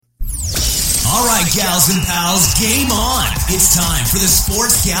All right, gals and pals, game on. It's time for the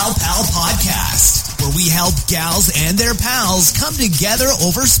Sports Gal Pal Podcast, where we help gals and their pals come together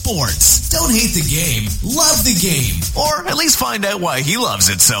over sports. Don't hate the game, love the game, or at least find out why he loves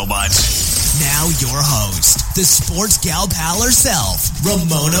it so much. Now your host, the Sports Gal Pal herself,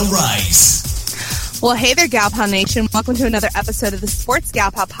 Ramona Rice. Well, hey there, Gal Pal Nation. Welcome to another episode of the Sports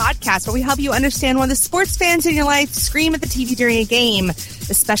Gal Pal Podcast, where we help you understand why the sports fans in your life scream at the TV during a game,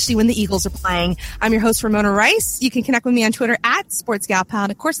 especially when the Eagles are playing. I'm your host, Ramona Rice. You can connect with me on Twitter at SportsGalPal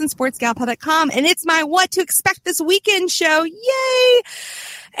and, of course, on SportsGalPal.com. And it's my What to Expect This Weekend show. Yay!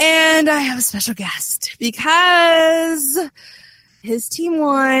 And I have a special guest because his team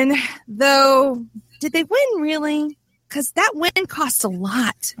won, though did they win, really? Because that win cost a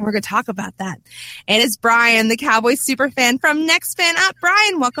lot. And we're going to talk about that. And it's Bryan, the Cowboys superfan from Next Fan Up.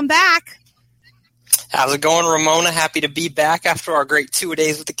 Bryan, welcome back. How's it going, Ramona? Happy to be back after our great 2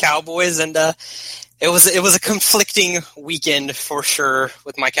 days with the Cowboys. And it was a conflicting weekend for sure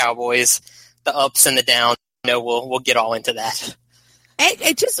with my Cowboys, the ups and the downs. You know, we'll get all into that.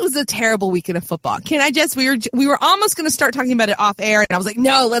 It just was a terrible weekend of football. We were almost going to start talking about it off air, and I was like,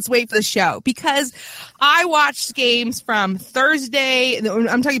 no, let's wait for the show, because I watched games from Thursday.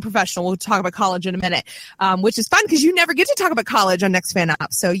 I'm talking professional. We'll talk about college in a minute, which is fun because you never get to talk about college on Next Fan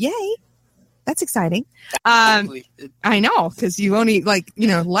Up. So yay. That's exciting. I know, because you only like a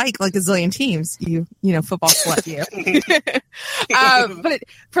zillion teams. Football sweat you. But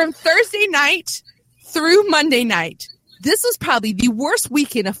from Thursday night through Monday night, this was probably the worst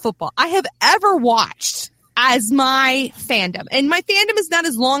weekend of football I have ever watched as my fandom. And my fandom is not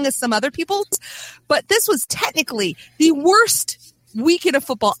as long as some other people's, but this was technically the worst weekend of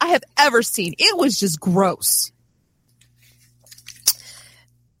football I have ever seen. It was just gross.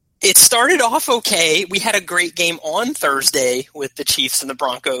 It started off okay. We had a great game on Thursday with the Chiefs and the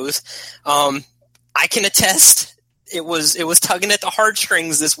Broncos. I can attest it was tugging at the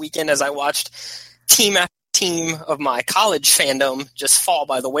heartstrings this weekend as I watched team after team of my college fandom just fall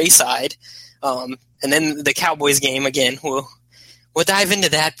by the wayside. And then the Cowboys game again. We'll dive into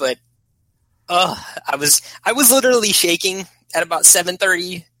that, but I was literally shaking at about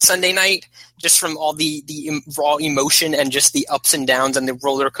 7:30 Sunday night just from all the raw emotion and just the ups and downs and the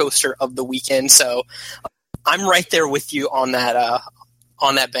roller coaster of the weekend. So I'm right there with you on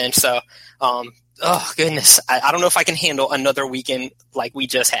that bench. So oh goodness, I don't know if I can handle another weekend like we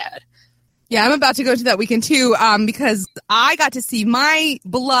just had. Yeah, I'm about to go to that weekend too, because I got to see my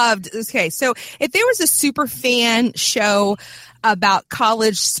beloved. Okay, so if there was a super fan show about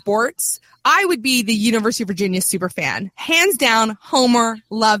college sports, I would be the University of Virginia super fan. Hands down, homer,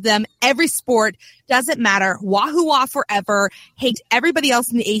 love them. Every sport, doesn't matter. Wahoo Wah forever. Hate everybody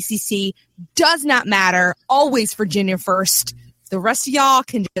else in the ACC. Does not matter. Always Virginia first. The rest of y'all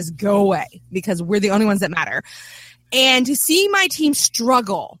can just go away because we're the only ones that matter. And to see my team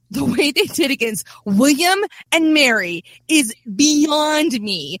struggle the way they did against William and Mary is beyond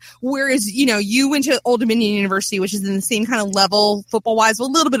me. Whereas, you went to Old Dominion University, which is in the same kind of level football-wise, a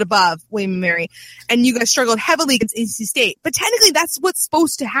little bit above William and Mary, and you guys struggled heavily against NC State. But technically, that's what's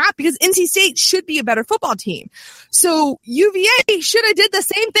supposed to happen because NC State should be a better football team. So UVA should have did the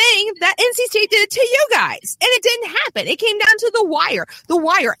same thing that NC State did to you guys. And it didn't happen. It came down to the wire. The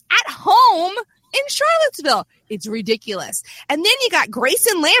wire at home in Charlottesville. It's ridiculous. And then you got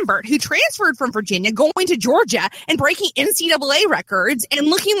Grayson Lambert, who transferred from Virginia, going to Georgia and breaking NCAA records and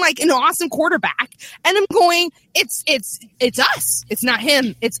looking like an awesome quarterback. And I'm going, it's us. It's not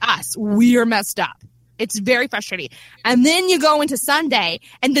him. It's us. We're messed up. It's very frustrating. And then you go into Sunday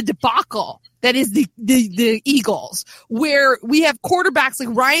and the debacle that is the Eagles, where we have quarterbacks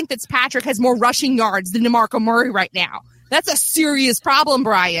like Ryan Fitzpatrick has more rushing yards than DeMarco Murray right now. That's a serious problem,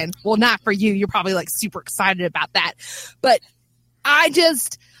 Bryan. Well, not for you. You're probably super excited about that. But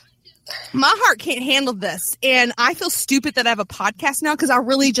my heart can't handle this. And I feel stupid that I have a podcast now because I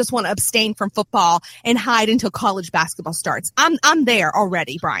really just want to abstain from football and hide until college basketball starts. I'm there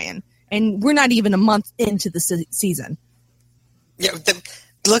already, Bryan. And we're not even a month into the season. Yeah,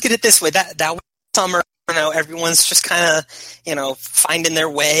 look at it this way. That summer, everyone's just kind of, finding their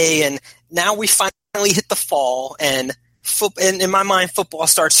way. And now we finally hit the fall and in my mind, football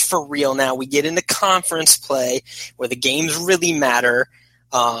starts for real now. We get into conference play where the games really matter.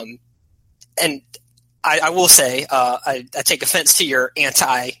 And I will say, I take offense to your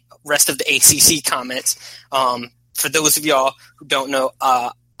anti-rest of the ACC comments. For those of y'all who don't know,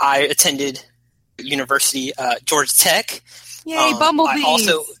 I attended University, Georgia Tech. Yay, Bumblebees.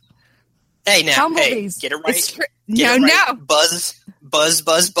 Hey, Bumblebees. Get it right. No. Buzz.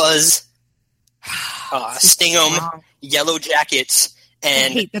 Sting 'em, Yellow Jackets.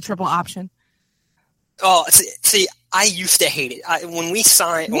 And I hate the triple option. Oh, see, I used to hate it. When we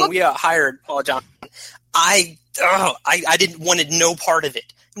hired Paul Johnson, I wanted no part of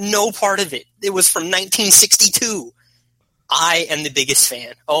it. No part of it. It was from 1962. I am the biggest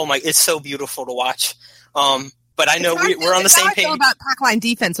fan. Oh my, it's so beautiful to watch. But I know we're on the same page. I feel about pack line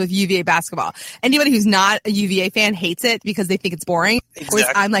defense with UVA basketball. Anybody who's not a UVA fan hates it because they think it's boring. Exactly.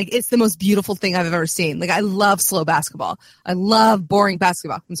 I'm like, it's the most beautiful thing I've ever seen. Like, I love slow basketball. I love boring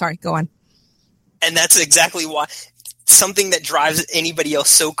basketball. I'm sorry, go on. And that's exactly why something that drives anybody else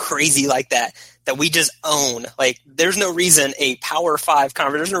so crazy like that we just own. Like, there's no reason a Power 5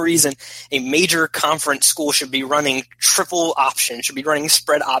 conference, there's no reason a major conference school should be running triple option, should be running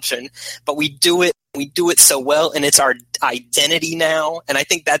spread option, but we do it. We do it so well, and it's our identity now. And I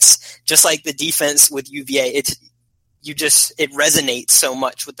think that's just like the defense with UVA. It resonates so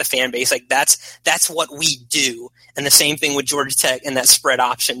much with the fan base. Like, that's what we do. And the same thing with Georgia Tech and that spread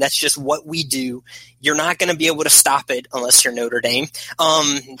option. That's just what we do. You're not going to be able to stop it unless you're Notre Dame. Well,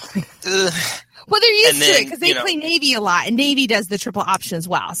 they're used to it because they play Navy a lot, and Navy does the triple option as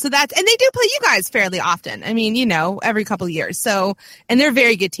well. So and they do play you guys fairly often. I mean, every couple of years. So, and they're a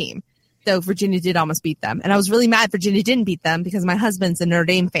very good team. Though Virginia did almost beat them. And I was really mad Virginia didn't beat them because my husband's a Notre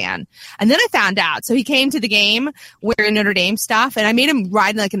Dame fan. And then I found out. So he came to the game wearing Notre Dame stuff, and I made him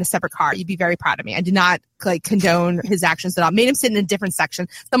ride like in a separate car. You'd be very proud of me. I did not condone his actions at all. Made him sit in a different section.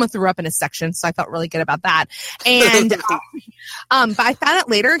 Someone threw up in his section, so I felt really good about that. And but I found out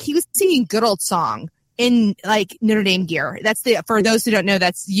later he was singing Good Old Song in like Notre Dame gear. That's for those who don't know,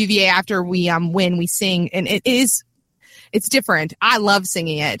 that's UVA after we win, we sing, and it's different. I love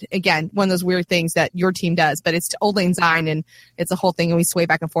singing it. Again, one of those weird things that your team does, but it's to Old Lang Syne, and it's a whole thing, and we sway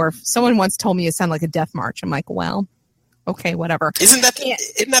back and forth. Someone once told me it sounded like a death march. I'm like, well, okay, whatever. Isn't that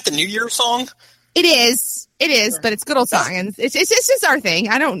the New Year song? It is, but it's Good Old Song, and it's just our thing.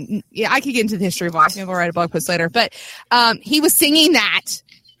 I could get into the history of it. I'll go write a blog post later, but he was singing that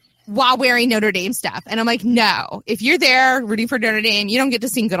while wearing Notre Dame stuff. And I'm like, no, if you're there rooting for Notre Dame, you don't get to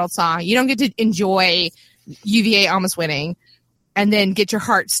sing Good Old Song. You don't get to enjoy UVA almost winning and then get your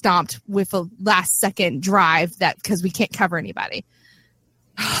heart stomped with a last second drive because we can't cover anybody.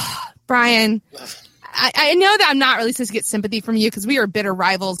 Bryan, I know that I'm not really supposed to get sympathy from you because we are bitter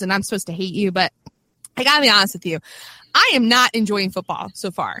rivals and I'm supposed to hate you, but I gotta be honest with you. I am not enjoying football so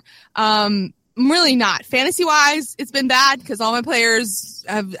far. I'm really not. Fantasy wise, it's been bad because all my players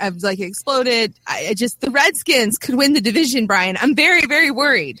have like exploded. The Redskins could win the division, Bryan. I'm very, very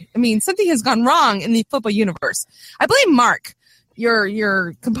worried. I mean, something has gone wrong in the football universe. I blame Mark,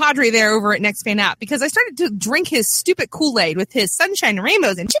 your compadre there over at Next Fan App, because I started to drink his stupid Kool-Aid with his sunshine and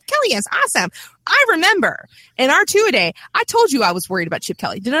rainbows, and Chip Kelly is awesome. I remember in our two-a-day, I told you I was worried about Chip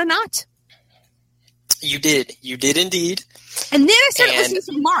Kelly. Did I not? You did. You did indeed. And then I started listening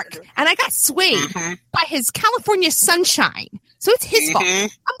to Mark, and I got swayed by his California sunshine. So it's his fault. I'm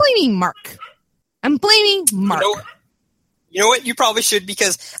blaming Mark. You know what? You probably should,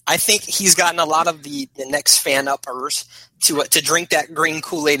 because I think he's gotten a lot of the next fan uppers to drink that green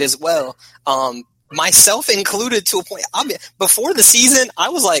Kool-Aid as well. Myself included, to a point. Before the season, I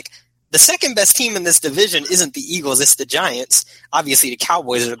was like, the second best team in this division isn't the Eagles, it's the Giants. Obviously, the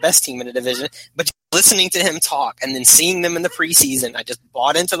Cowboys are the best team in the division. But listening to him talk and then seeing them in the preseason, I just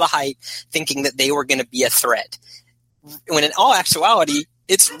bought into the hype, thinking that they were going to be a threat. When in all actuality,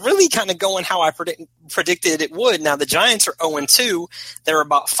 it's really kind of going how I predicted it would. Now, the Giants are 0-2. They're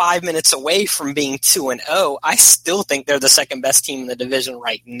about 5 minutes away from being 2-0. I still think they're the second best team in the division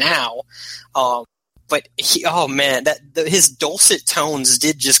right now. But his dulcet tones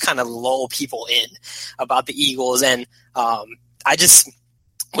did just kind of lull people in about the Eagles. And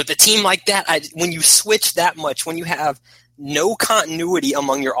with a team like that, when you switch that much, when you have no continuity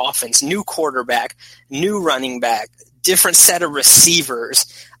among your offense, new quarterback, new running back, different set of receivers,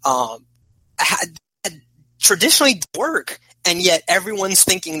 traditionally work, and yet everyone's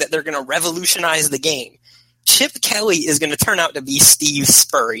thinking that they're going to revolutionize the game. Chip Kelly is going to turn out to be Steve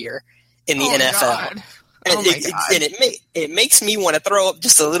Spurrier in the NFL. God. And it makes me want to throw up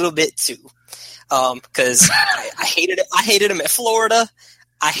just a little bit too, because I hated him at Florida.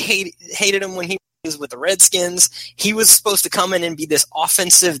 I hated him when he was with the Redskins. He was supposed to come in and be this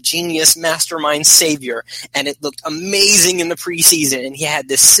offensive genius, mastermind savior, and it looked amazing in the preseason. And he had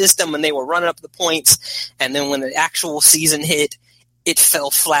this system, and they were running up the points. And then when the actual season hit, it fell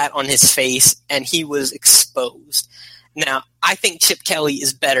flat on his face, and he was exposed. Now, I think Chip Kelly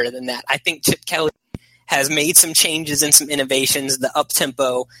is better than that. I think Chip Kelly has made some changes and some innovations, the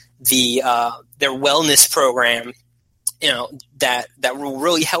up-tempo, their wellness program, that will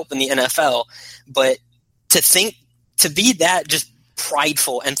really help in the NFL. But to be that just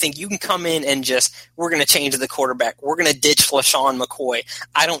prideful and think you can come in and just, we're going to change the quarterback. We're going to ditch LaShawn McCoy.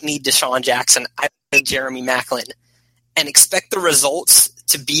 I don't need Deshaun Jackson. I need Jeremy Maclin. And expect the results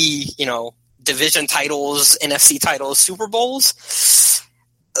to be, division titles, NFC titles, Super Bowls.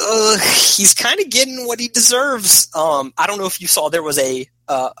 He's kind of getting what he deserves. I don't know if you saw, there was a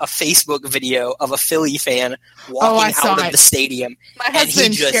Facebook video of a Philly fan walking out of the stadium. My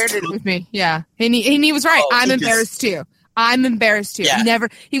husband shared it with me. Yeah. And he was right. I'm embarrassed too. I'm embarrassed too. Yeah.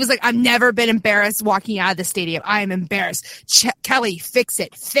 He was like, I've never been embarrassed walking out of the stadium. I am embarrassed. Kelly, fix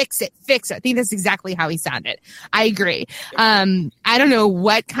it. I think that's exactly how he sounded. I agree. I don't know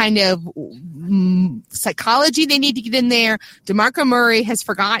what kind of psychology they need to get in there. DeMarco Murray has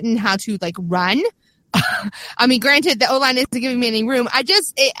forgotten how to run. I mean, granted, the O-line isn't giving me any room.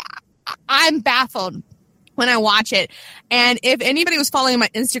 I'm baffled when I watch it. And if anybody was following my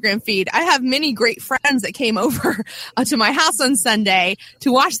Instagram feed, I have many great friends that came over to my house on Sunday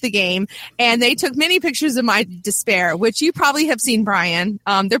to watch the game, and they took many pictures of my despair, which you probably have seen, Bryan.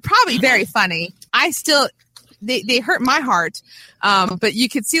 They're probably very funny. They hurt my heart. But you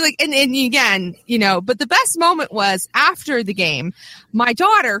could see and again, but the best moment was after the game, my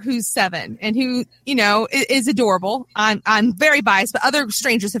daughter, who's 7 and who, is adorable. I'm very biased, but other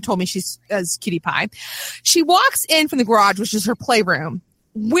strangers have told me she's as cutie pie. She walks in from the garage, which is her playroom,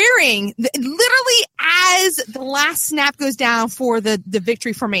 wearing literally as the last snap goes down for the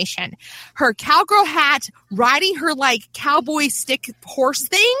victory formation, her cowgirl hat, riding her cowboy stick horse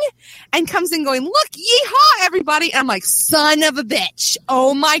thing, and comes in going, look, yeehaw, everybody. And I'm like, son of a bitch.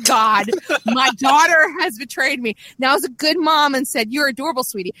 Oh my God. My daughter has betrayed me. Now, I was a good mom and said, you're adorable,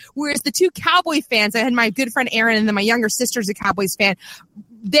 sweetie. Whereas the 2 Cowboy fans, I had my good friend Aaron, and then my younger sister's a Cowboys fan.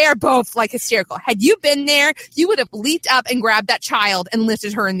 They're both hysterical. Had you been there, you would have leaped up and grabbed that child and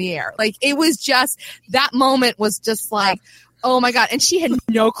lifted her in the air. It was just, that moment was just oh my God. And she had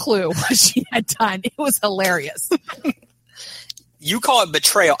no clue what she had done. It was hilarious. You call it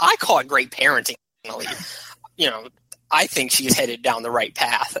betrayal. I call it great parenting. I think she's headed down the right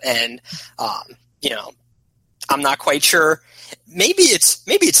path. And, I'm not quite sure. Maybe it's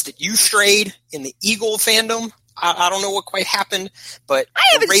that you strayed in the Eagle fandom. I don't know what quite happened, but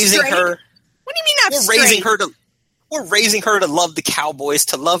we're raising her. What do you mean not straight? We're raising her to love the Cowboys,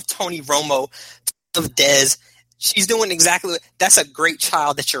 to love Tony Romo, to love Dez. She's doing exactly that's a great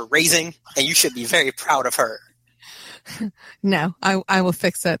child that you're raising, and you should be very proud of her. No, I will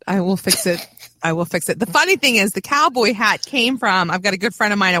fix it. I will fix it. The funny thing is, the cowboy hat came from, I've got a good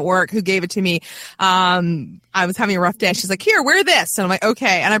friend of mine at work who gave it to me. I was having a rough day. She's like, here, wear this. And I'm like,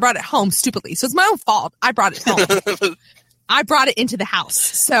 okay. And I brought it home stupidly. So it's my own fault. I brought it home. I brought it into the house.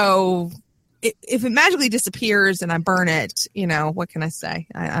 So if it magically disappears and I burn it, what can I say?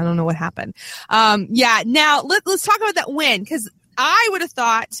 I don't know what happened. Now let's talk about that win, because I would have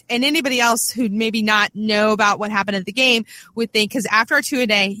thought, and anybody else who'd maybe not know about what happened at the game would think, because after our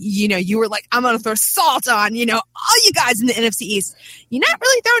 2-a-day, you were like, I'm going to throw salt on, all you guys in the NFC East. You're not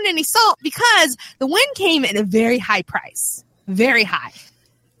really throwing any salt because the win came at a very high price. Very high.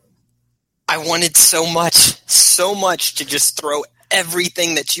 I wanted so much to just throw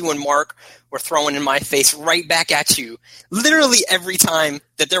everything that you and Mark were throwing in my face right back at you. Literally every time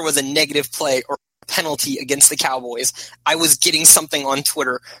that there was a negative play or penalty against the Cowboys, I was getting something on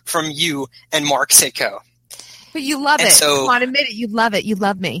Twitter from you and Mark Sitko. But you love it. So, come on, admit it. You love it. You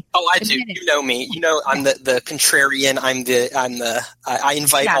love me. Oh, I do. You know me. I'm the contrarian. I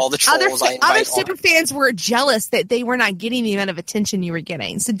invite all the trolls. Other super fans were jealous that they were not getting the amount of attention you were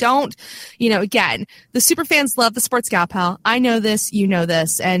getting. So don't, again, the super fans love the Sports Gal Pal. I know this. You know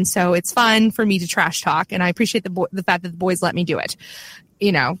this. And so it's fun for me to trash talk. And I appreciate the fact that the boys let me do it.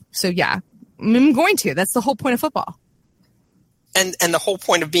 So yeah. I'm going to. That's the whole point of football. And the whole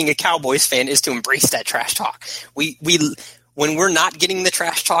point of being a Cowboys fan is to embrace that trash talk. We when we're not getting the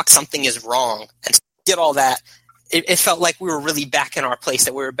trash talk, something is wrong. And to get all that, it felt like we were really back in our place,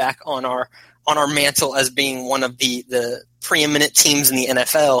 that we were back on our mantle as being one of the preeminent teams in the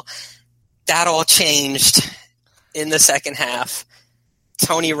NFL. That all changed in the second half.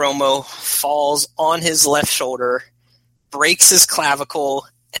 Tony Romo falls on his left shoulder, breaks his clavicle,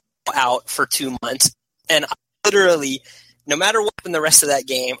 out for 2 months. And literally, no matter what happened the rest of that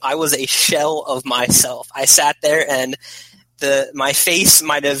game, I was a shell of myself. I sat there and my face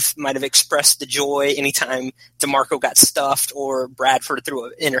might have expressed the joy anytime DeMarco got stuffed or Bradford threw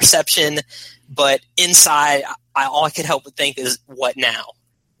an interception. But inside, all I could help but think is, what now?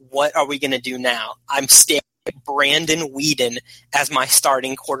 What are we going to do now? I'm staring at Brandon Weeden as my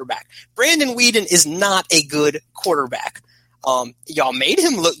starting quarterback. Brandon Weeden is not a good quarterback. Y'all made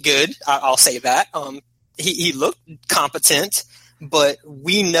him look good. I'll say that. He looked competent, but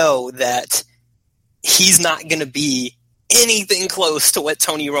we know that he's not going to be anything close to what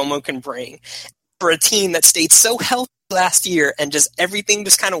Tony Romo can bring. For a team that stayed so healthy last year and just everything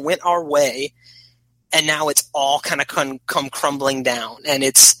just kind of went our way, and now it's all kind of come crumbling down. And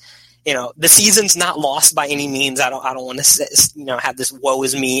it's, the season's not lost by any means. I don't want to have this woe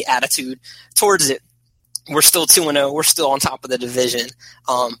is me attitude towards it. We're still 2-0. We're still on top of the division.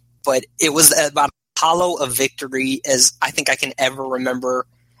 But it was about as hollow a victory as I think I can ever remember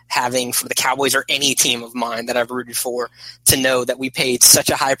having for the Cowboys or any team of mine that I've rooted for, to know that we paid such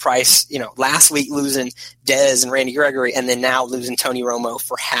a high price, last week losing Dez and Randy Gregory, and then now losing Tony Romo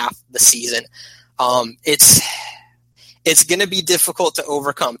for half the season. It's going to be difficult to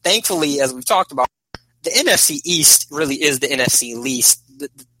overcome. Thankfully, as we've talked about, the NFC East really is the NFC least.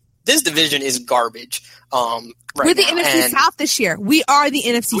 This division is garbage. We're the NFC South this year. We are the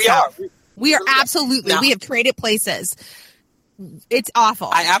NFC South. We are absolutely. We have traded places. It's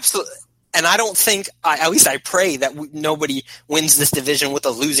awful. And I don't think, at least I pray that nobody wins this division with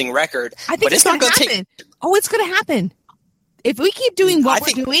a losing record. I think it's not going to happen. It's going to happen. If we keep doing what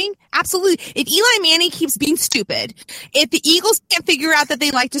we're doing, absolutely. If Eli Manning keeps being stupid, if the Eagles can't figure out that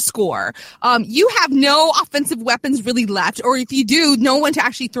they like to score, you have no offensive weapons really left, or if you do, no one to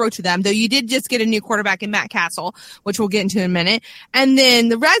actually throw to them, though you did just get a new quarterback in Matt Castle, which we'll get into in a minute. And then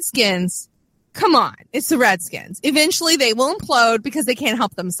the Redskins, come on, it's the Redskins. Eventually they will implode because they can't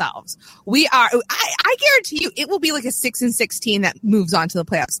help themselves. I guarantee you it will be like a 6-6 team that moves on to the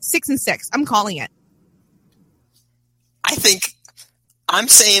playoffs. 6-6. I'm calling it. I think I'm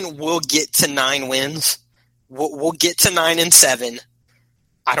saying we'll get to 9 wins. We'll get to 9-7.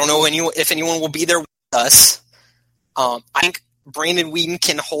 I don't know if anyone will be there with us. I think Brandon Weeden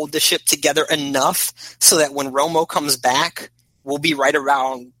can hold the ship together enough so that when Romo comes back, we'll be right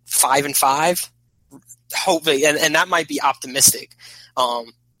around 5-5. Hopefully, and that might be optimistic.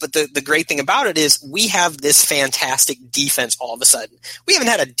 But the great thing about it is we have this fantastic defense all of a sudden. We haven't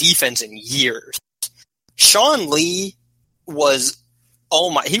had a defense in years. Sean Lee was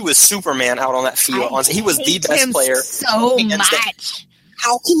he was Superman out on that field. He was the best player so much.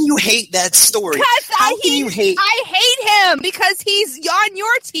 How can you hate that story? I hate him because he's on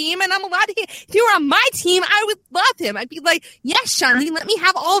your team and I'm allowed to hate. If you were on my team, I would love him. I'd be like, yes, Sean Lee, let me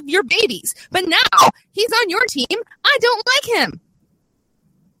have all of your babies. But now he's on your team. I don't like him.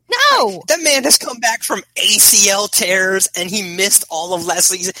 No. That man has come back from ACL tears, and he missed all of last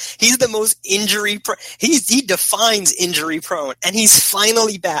season. He's the most injury prone. He defines injury prone, and he's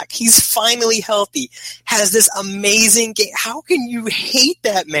finally back. He's finally healthy. Has this amazing game. How can you hate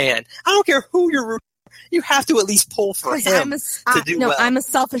that man? I don't care who you're rooting for. You have to at least pull for him to do well. I'm a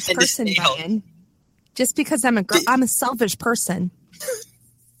selfish person, Bryan. Just because I'm a girl, I'm a selfish person.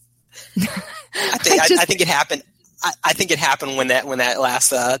 I think it happened. I think it happened when that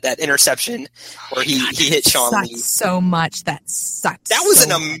last that interception where he hit Sean Lee so much. That sucked. That was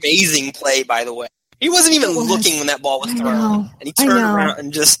an amazing play, by the way. He wasn't even looking when that ball was thrown, and he turned around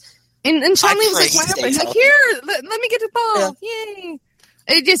and just. And Sean Lee was like, "Whatever, like, here, let me get the ball, yay!"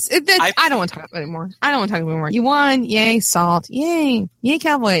 I don't want to talk about it anymore. I don't want to talk about it anymore. You won, yay! Salt, yay!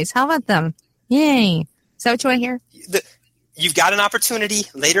 Cowboys. How about them? Yay! Is that what you want to hear? You've got an opportunity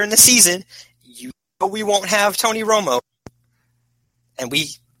later in the season. We won't have Tony Romo, and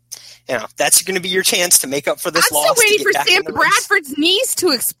that's going to be your chance to make up for this loss. I'm still waiting for Sam Bradford's knees to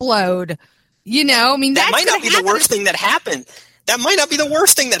explode. That might not be the worst thing that happened. That might not be the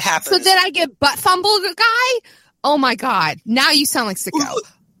worst thing that happened. So then I get butt fumble guy. Oh my god! Now you sound like sicko.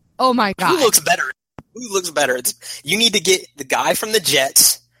 Oh my god! Who looks better? You need to get the guy from the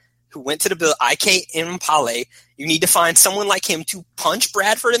Jets who went to the Bill, Ike Impale. You need to find someone like him to punch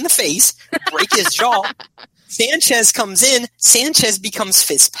Bradford in the face, break his jaw. Sanchez comes in. Sanchez becomes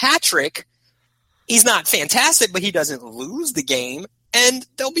Fitzpatrick. He's not fantastic, but he doesn't lose the game, and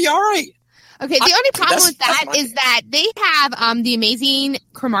they'll be all right. Okay, the only problem with that is that they have the amazing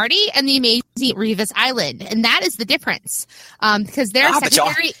Cromartie and the amazing Revis Island, and that is the difference because their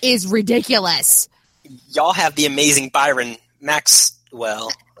secondary is ridiculous. Y'all have the amazing Byron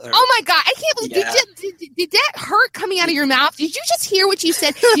Maxwell. Oh my god! I can't believe did that hurt coming out of your mouth? Did you just hear what you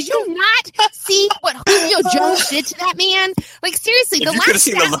said? Did you not see what Julio Jones did to that man? Like seriously, the last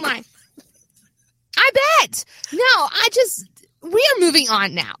stat line. I bet. No, we are moving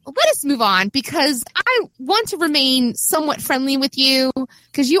on now. Let us move on because I want to remain somewhat friendly with you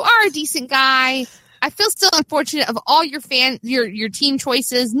because you are a decent guy. I feel still unfortunate of all your your team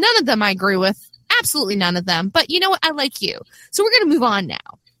choices. None of them I agree with. Absolutely none of them. But you know what? I like you. So we're going to move on now.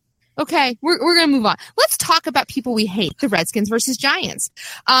 Okay, we're going to move on. Let's talk about people we hate, the Redskins versus Giants.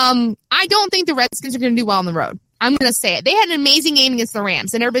 I don't think the Redskins are going to do well on the road. I'm going to say it. They had an amazing game against the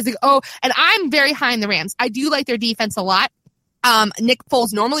Rams, and everybody's like, oh, and I'm very high in the Rams. I do like their defense a lot. Nick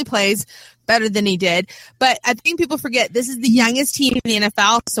Foles normally plays better than he did, but I think people forget this is the youngest team in the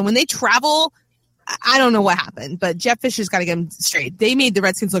NFL. So when they travel, I don't know what happened, but Jeff Fisher's got to get them straight. They made the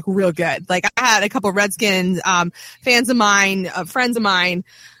Redskins look real good. Like, I had a couple of Redskins fans of mine, friends of mine,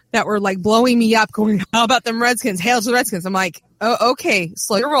 that were like blowing me up, going, "How about them Redskins? Hail to the Redskins!" I'm like, "Oh, okay,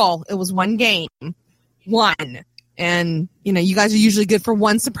 slow your roll. It was one game, and you guys are usually good for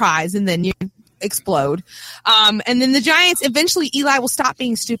one surprise, and then you explode." And then the Giants, eventually, Eli will stop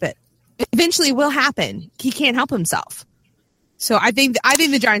being stupid. Eventually, it will happen. He can't help himself. So I think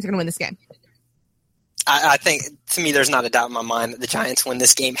the Giants are going to win this game. I think, to me, there's not a doubt in my mind that the Giants win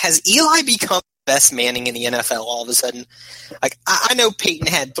this game. Has Eli become the best Manning in the NFL all of a sudden? Like, I know Peyton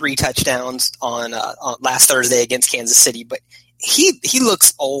had 3 touchdowns on last Thursday against Kansas City, but he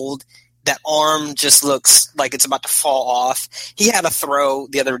looks old. That arm just looks like it's about to fall off. He had a throw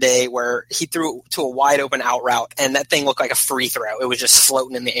the other day where he threw to a wide open out route, and that thing looked like a free throw. It was just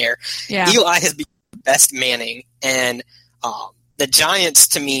floating in the air. Yeah. Eli has become the best Manning, and the Giants,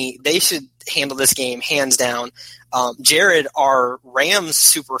 to me, they should handle this game hands down. Jared, our Rams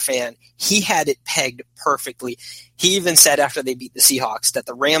super fan, he had it pegged perfectly. He even said after they beat the Seahawks that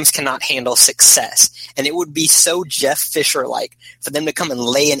the Rams cannot handle success, and it would be so Jeff Fisher-like for them to come and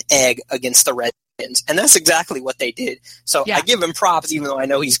lay an egg against the Redskins, and that's exactly what they did. So yeah. I give him props, even though I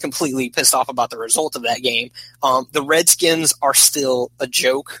know he's completely pissed off about the result of that game. The Redskins are still a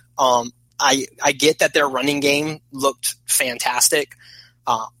joke. I get that their running game looked fantastic.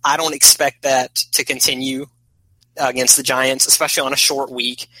 I don't expect that to continue against the Giants, especially on a short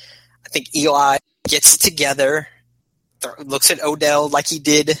week. I think Eli gets it together, looks at Odell like he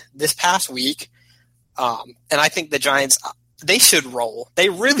did this past week, and I think the Giants, they should roll. They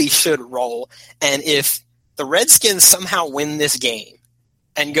really should roll. And if the Redskins somehow win this game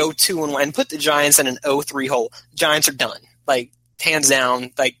and go 2-1 and put the Giants in an 0-3 hole, Giants are done. Like, hands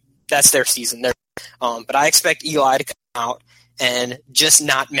down, like, that's their season. But I expect Eli to come out and just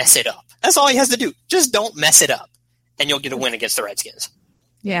not mess it up. That's all he has to do. Just don't mess it up, and you'll get a win against the Redskins.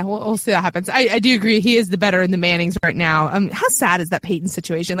 Yeah, we'll see what happens. I do agree. He is the better in the Mannings right now. How sad is that Peyton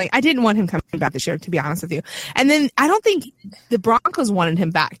situation? Like, I didn't want him coming back this year, to be honest with you. And then I don't think the Broncos wanted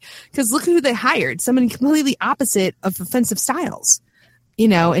him back, because look who they hired. Somebody completely opposite of offensive styles,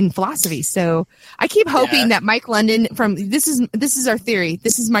 in philosophy. So I keep hoping that Mike London this is our theory.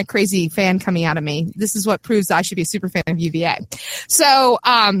 This is my crazy fan coming out of me. This is what proves I should be a super fan of UVA. So,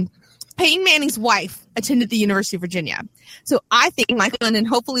 Peyton Manning's wife attended the University of Virginia. So I think Mike London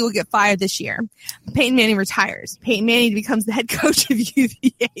hopefully will get fired this year. Peyton Manning retires. Peyton Manning becomes the head coach of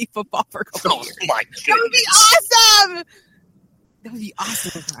UVA football for a couple years. My goodness. That would be awesome. That would be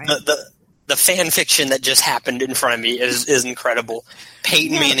awesome. Brian. The fan fiction that just happened in front of me is incredible.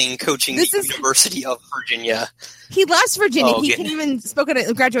 Peyton Manning coaching the University of Virginia. He loves Virginia. He came and spoke at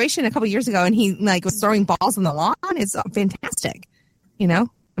a graduation a couple years ago, and he was throwing balls on the lawn. It's fantastic.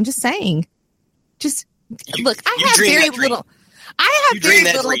 I'm just saying. Look, I have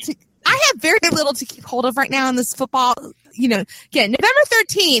very little to keep hold of right now in this football. Again, November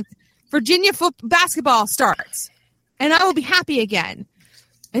 13th, Virginia basketball starts, and I will be happy again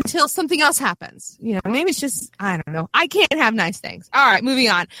until something else happens. Maybe it's just, I don't know. I can't have nice things. All right, moving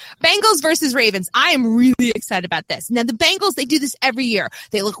on. Bengals versus Ravens. I am really excited about this. Now, the Bengals, they do this every year.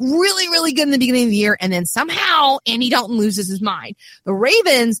 They look really, really good in the beginning of the year, and then somehow Andy Dalton loses his mind. The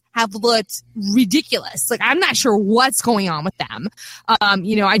Ravens have looked ridiculous. Like, I'm not sure what's going on with them.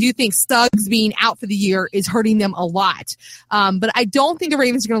 I do think Suggs being out for the year is hurting them a lot. But I don't think the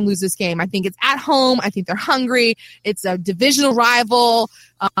Ravens are going to lose this game. I think it's at home. I think they're hungry. It's a divisional rival.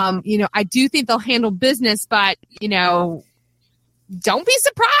 I do think they'll handle business, but, don't be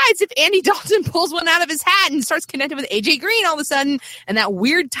surprised if Andy Dalton pulls one out of his hat and starts connecting with AJ Green all of a sudden, and that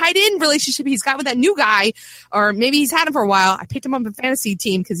weird tight end relationship he's got with that new guy, or maybe he's had him for a while. I picked him up in fantasy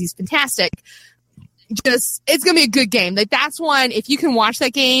team because he's fantastic. It's going to be a good game. Like, that's one, if you can watch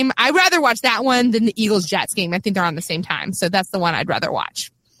that game, I'd rather watch that one than the Eagles-Jets game. I think they're on the same time. So that's the one I'd rather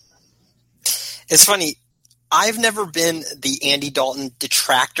watch. It's funny. I've never been the Andy Dalton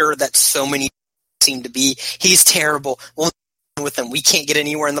detractor that so many seem to be. He's terrible. Well, with him, we can't get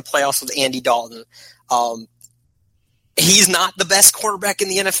anywhere in the playoffs with Andy Dalton. He's not the best quarterback in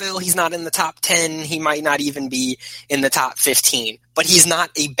the NFL. He's not in the top 10. He might not even be in the top 15. But he's not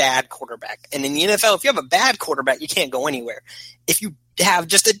a bad quarterback. And in the NFL, if you have a bad quarterback, you can't go anywhere. If you have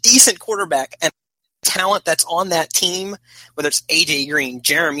just a decent quarterback and talent that's on that team, whether it's AJ Green,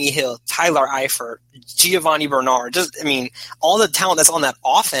 Jeremy Hill, Tyler Eifert, Giovanni Bernard, all the talent that's on that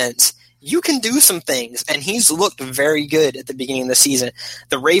offense, you can do some things, and he's looked very good at the beginning of the season.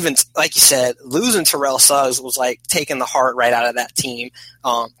 The Ravens, like you said, losing Terrell Suggs was like taking the heart right out of that team.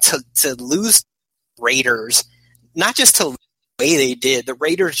 To lose Raiders, not just to the way they did, the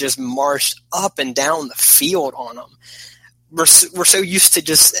Raiders just marched up and down the field on them. We're so used to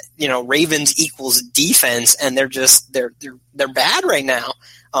just, Ravens equals defense, and they're bad right now.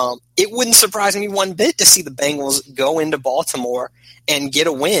 It wouldn't surprise me one bit to see the Bengals go into Baltimore and get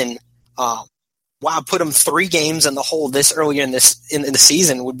a win. Put them 3 games in the hole this early in the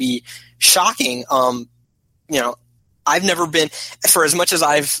season would be shocking. I've never been, for as much as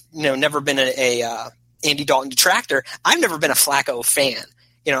I've never been a Andy Dalton detractor, I've never been a Flacco fan.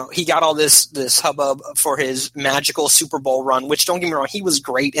 He got all this hubbub for his magical Super Bowl run, which, don't get me wrong, he was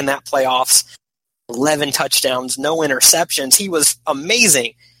great in that playoffs. 11 touchdowns, no interceptions. He was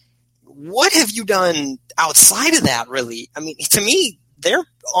amazing. What have you done outside of that, really? I mean, to me, they're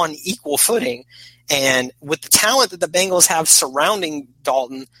on equal footing. And with the talent that the Bengals have surrounding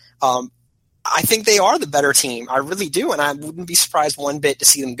Dalton, I think they are the better team. I really do. And I wouldn't be surprised one bit to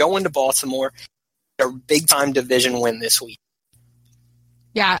see them go into Baltimore, a big-time division win this week.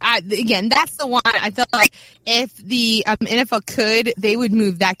 Yeah, again, that's the one. I feel like if the NFL could, they would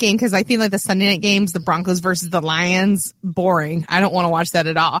move that game, because I feel like the Sunday night games, the Broncos versus the Lions, boring. I don't want to watch that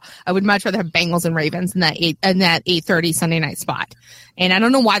at all. I would much rather have Bengals and Ravens in that 8:30 Sunday night spot. And I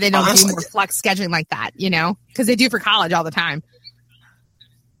don't know why they don't do more flex scheduling like that, because they do for college all the time.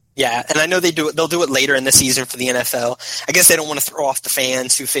 Yeah, and I know they do it. They'll do it later in the season for the NFL. I guess they don't want to throw off the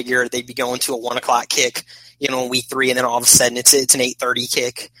fans who figure they'd be going to a 1:00 kick, in week 3, and then all of a sudden it's an 8:30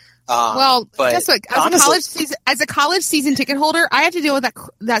 kick. But guess what? As a college season ticket holder, I have to deal with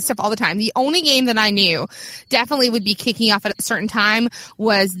that stuff all the time. The only game that I knew definitely would be kicking off at a certain time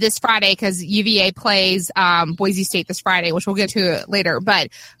was this Friday, because UVA plays Boise State this Friday, which we'll get to later.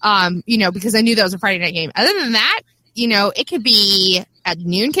 But because I knew that was a Friday night game. Other than that, it could be a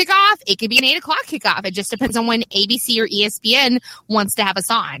noon kickoff. It could be an 8:00 kickoff. It just depends on when ABC or ESPN wants to have us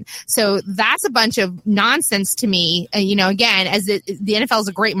on. So that's a bunch of nonsense to me. Again, as the NFL is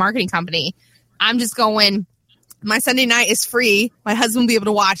a great marketing company, I'm just going, my Sunday night is free. My husband will be able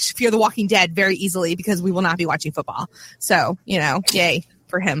to watch Fear the Walking Dead very easily, because we will not be watching football. So, yay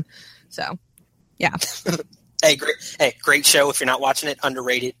for him. So, yeah. Great show. If you're not watching it,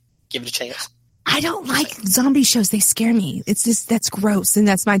 underrated. Give it a chance. I don't like zombie shows. They scare me. It's just, that's gross. And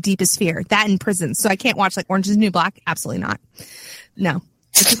that's my deepest fear. That in prison. So I can't watch like Orange is the New Black. Absolutely not. No.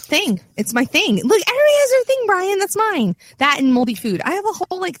 It's a thing. It's my thing. Look, everybody has their thing, Brian. That's mine. That and moldy food. I have a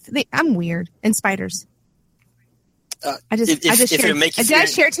whole I'm weird. And spiders. Did I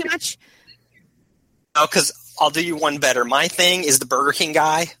share too much? No, because I'll do you one better. My thing is the Burger King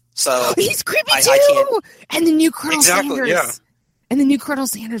guy. So he's creepy too. And the new Colonel Sanders. Yeah. And the new Colonel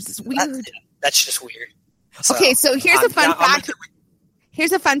Sanders is weird. That's just weird. Okay, so here's a fun fact.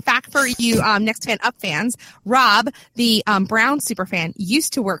 Here's a fun fact for you Next Fan Up fans. Rob, the Brown superfan,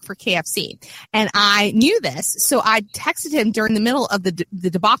 used to work for KFC. And I knew this, so I texted him during the middle of the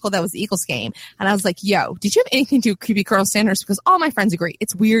debacle that was the Eagles game. And I was like, yo, did you have anything to do with creepy Colonel Sanders? Because all my friends agree.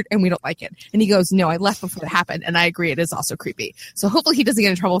 It's weird and we don't like it. And he goes, no, I left before it happened. And I agree, it is also creepy. So hopefully he doesn't get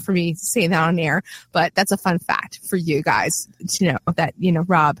in trouble for me saying that on air. But that's a fun fact for you guys to know that,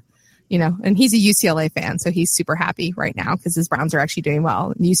 Rob, and he's a UCLA fan, so he's super happy right now because his Browns are actually doing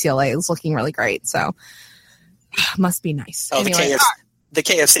well. And UCLA is looking really great, so must be nice. Oh, anyway, the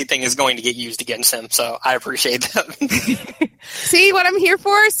KFC thing is going to get used against him, so I appreciate that. See what I'm here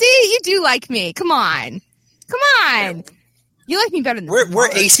for? See, you do like me. Come on. You like me better than we're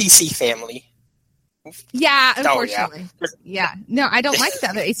ACC family. Yeah, unfortunately. Oh, yeah. No, I don't like the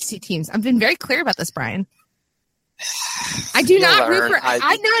other ACC teams. I've been very clear about this, Brian. I do not root for. No.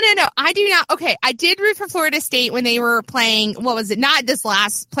 I do not. Okay, I did root for Florida State when they were playing. What was it? Not this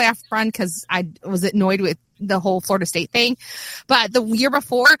last playoff run because I was annoyed with the whole Florida State thing. But the year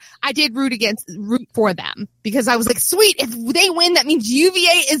before, I did root for them because I was like, sweet, if they win, that means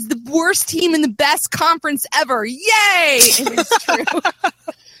UVA is the worst team in the best conference ever. Yay! And it's true.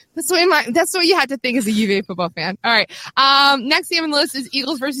 That's what you have to think as a UVA football fan. All right. Next game on the list is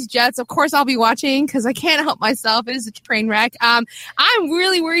Eagles versus Jets. Of course, I'll be watching because I can't help myself. It is a train wreck. I'm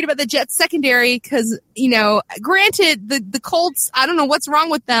really worried about the Jets secondary because, granted, the Colts, I don't know what's wrong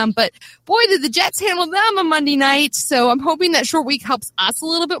with them, but boy, did the Jets handle them on Monday night. So I'm hoping that short week helps us a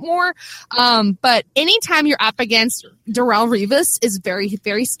little bit more. But anytime you're up against Darrelle Revis is very,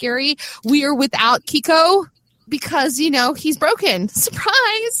 very scary. We are without Kiko, because, he's broken.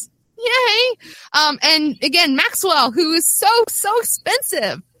 Surprise. Yay. And again, Maxwell, who is so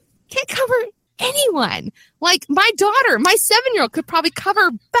expensive. Can't anyone. Like my daughter, my 7-year-old could probably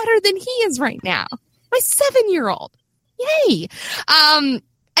cover better than he is right now. My 7-year-old. Yay. And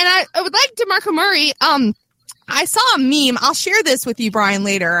I would like DeMarco Murray. I saw a meme. I'll share this with you, Bryan,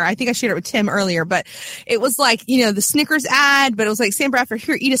 later. I think I shared it with Tim earlier, but it was like, the Snickers ad, but it was like, Sam Bradford,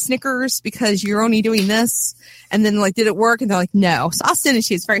 here, eat a Snickers because you're only doing this. And then like, did it work? And they're like, no. So I'll send it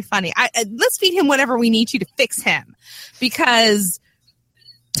to you. It's very funny. Let's feed him whatever we need to fix him, because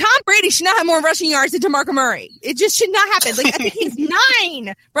Tom Brady should not have more rushing yards than DeMarco Murray. It just should not happen. Like, I think he's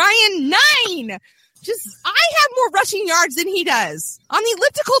 9. Bryan, 9. I have more rushing yards than he does. On the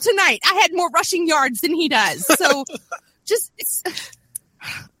elliptical tonight, I had more rushing yards than he does. So,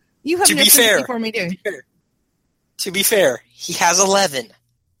 you have no sympathy for me, dude. To be fair, he has 11.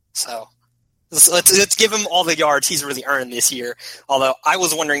 So, let's give him all the yards he's really earned this year. Although, I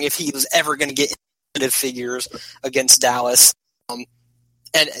was wondering if he was ever going to get negative figures against Dallas.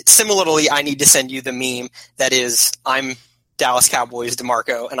 And similarly, I need to send you the meme that is, I'm Dallas Cowboys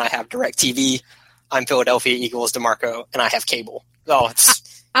DeMarco, and I have DirecTV. I'm Philadelphia Eagles DeMarco, and I have cable. Oh,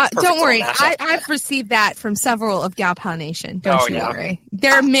 it's don't worry. I've received that from several of Gal Pal Nation. Don't you worry.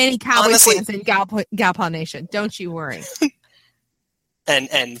 There are many Cowboys fans in Gal Pal Nation. Don't you worry.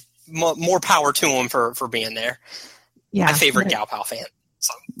 and more power to him for being there. Yeah, my favorite Gal Pal fan.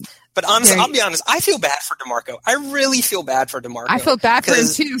 So. But honestly, I'll be honest, I feel bad for DeMarco. I really feel bad for DeMarco. I feel bad for him,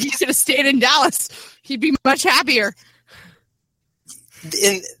 too. He should have stayed in Dallas. He'd be much happier.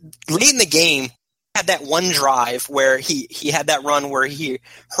 Late in the game, had that one drive where he had that run where he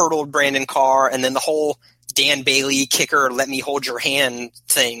hurdled Brandon Carr, and then the whole Dan Bailey kicker, let me hold your hand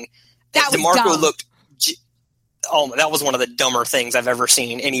thing. That was DeMarco dumb. looked... Oh, that was one of the dumber things I've ever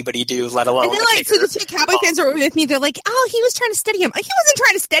seen anybody do, let alone and then, so the two Cowboy fans are with me. They're like, oh, he was trying to steady him. He wasn't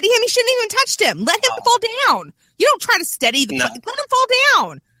trying to steady him. He shouldn't even touched him. Let him fall down. You don't try to steady the play. Let him fall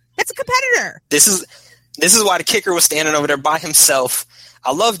down. That's a competitor. This is why the kicker was standing over there by himself.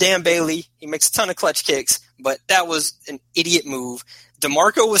 I love Dan Bailey. He makes a ton of clutch kicks, but that was an idiot move.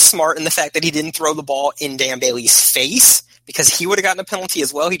 DeMarco was smart in the fact that he didn't throw the ball in Dan Bailey's face, because he would have gotten a penalty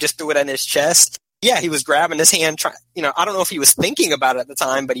as well. He just threw it in his chest. Yeah, he was grabbing his hand. I don't know if he was thinking about it at the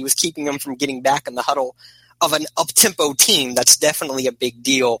time, but he was keeping him from getting back in the huddle of an up-tempo team. That's definitely a big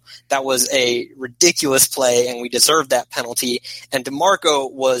deal. That was a ridiculous play, and we deserved that penalty. And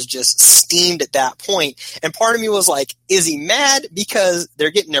DeMarco was just steamed at that point. And part of me was like, is he mad because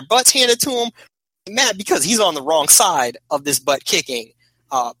they're getting their butts handed to him? Mad because he's on the wrong side of this butt kicking.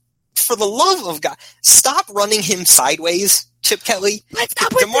 For the love of God, stop running him sideways, Chip Kelly.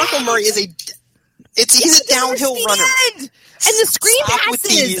 DeMarco Murray is he's a downhill runner. And the screen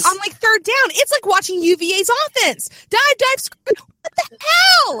passes on like third down. It's like watching UVA's offense. Dive, screen. What the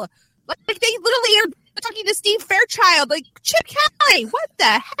hell? Like they literally are talking to Steve Fairchild. Like, Chip Kelly, what the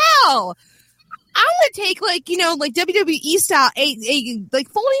hell? I want to take like WWE style a like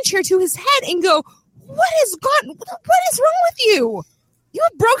folding chair to his head and go, what is wrong with you? You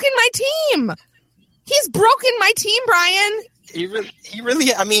have broken my team. He's broken my team, Bryan. He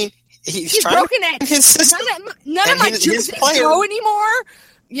really, I mean, He's broken it. His system. None of my jerseys go anymore.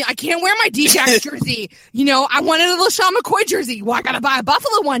 Yeah, I can't wear my D-Jax jersey. I wanted a LaShawn McCoy jersey. Well, I got to buy a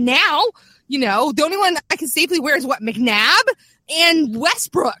Buffalo one now. The only one I can safely wear is McNabb and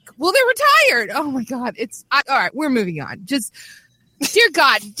Westbrook. Well, they're retired. Oh my God. All right. We're moving on. Just, dear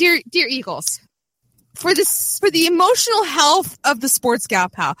God, dear Eagles, for the emotional health of the sports gal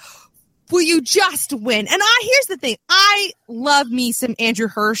pal, will you just win? And here's the thing. I love me some Andrew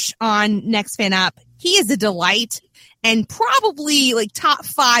Hirsch on Next Fan Up. He is a delight and probably like top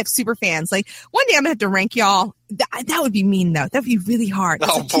 5 super fans. Like one day I'm going to have to rank y'all. That would be mean though. That would be really hard.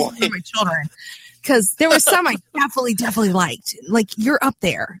 Oh boy. For my children. Because there were some I definitely liked. Like you're up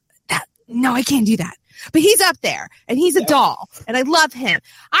there. No, I can't do that. But he's up there, and he's a doll, and I love him.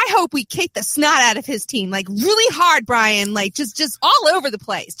 I hope we kick the snot out of his team, like really hard, Bryan, like just all over the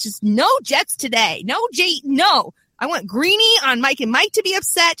place. Just no Jets today. No. I want Greeny on Mike and Mike to be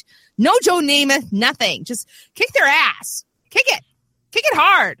upset. No Joe Namath, nothing. Just kick their ass. Kick it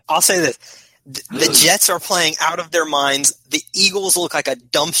hard. I'll say this. The Jets are playing out of their minds. The Eagles look like a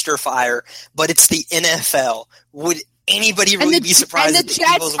dumpster fire, but it's the NFL. Would anybody really be surprised if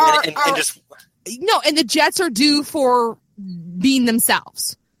the Eagles win and just... No, and the Jets are due for being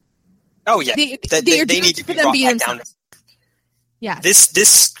themselves. Oh yeah, they need to be brought back down. Yeah, this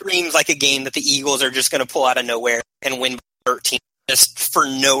screams like a game that the Eagles are just going to pull out of nowhere and win by 13 just for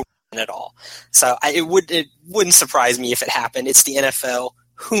no reason at all. So it wouldn't surprise me if it happened. It's the NFL.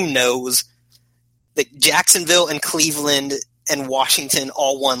 Who knows? Jacksonville and Cleveland and Washington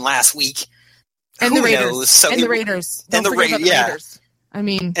all won last week. And Who the Raiders. knows? So and the Raiders. And the Raiders. Yeah. I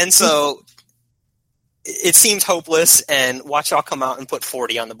mean, and so. it seems hopeless, and watch y'all come out and put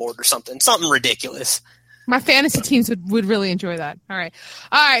 40 on the board or something ridiculous. My fantasy teams would really enjoy that. All right.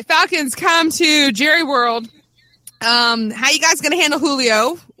 Falcons come to Jerry World. How you guys going to handle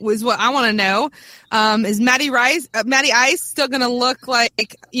Julio was what I want to know. Is Matty Ice still going to look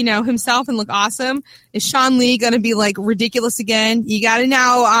like, himself and look awesome? Is Sean Lee going to be like ridiculous again? You got to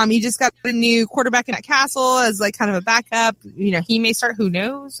know, you just got a new quarterback in at Castle as like kind of a backup. He may start. Who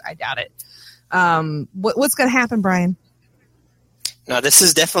knows? I doubt it. What's going to happen, Bryan? No, this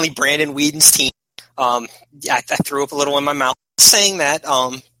is definitely Brandon Whedon's team. I threw up a little in my mouth saying that,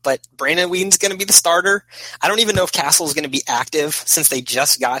 but Brandon Whedon's going to be the starter. I don't even know if Castle's going to be active since they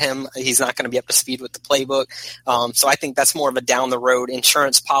just got him. He's not going to be up to speed with the playbook. So I think that's more of a down-the-road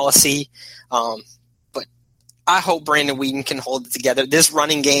insurance policy. But I hope Brandon Whedon can hold it together. This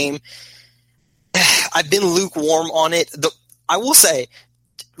running game, I've been lukewarm on it. I will say,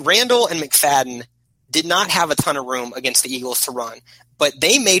 Randall and McFadden did not have a ton of room against the Eagles to run, but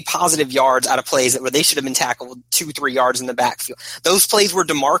they made positive yards out of plays where they should have been tackled 2-3 yards in the backfield. Those plays where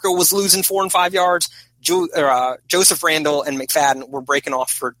DeMarco was losing 4 and 5 yards, Joseph Randall and McFadden were breaking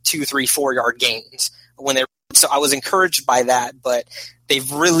off for 2, 3, 4 yard gains so I was encouraged by that, but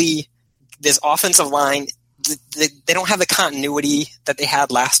this offensive line, they don't have the continuity that they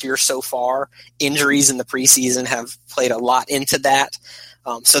had last year so far. Injuries in the preseason have played a lot into that.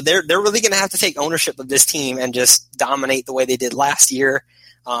 So they're really going to have to take ownership of this team and just dominate the way they did last year.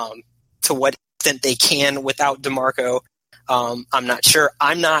 To what extent they can without DeMarco, I'm not sure.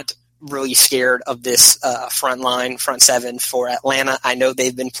 I'm not really scared of this front seven for Atlanta. I know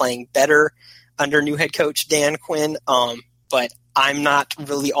they've been playing better under new head coach Dan Quinn, but I'm not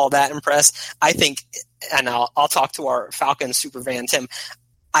really all that impressed. I think, and I'll talk to our Falcons super fan Tim,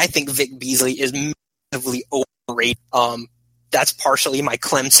 I think Vic Beasley is massively overrated. That's partially my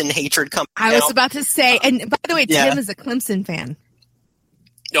Clemson hatred coming out. I was about to say, and by the way, Tim is a Clemson fan.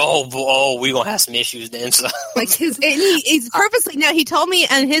 Oh, we're going to have some issues then. So. Like he's purposely, no, he told me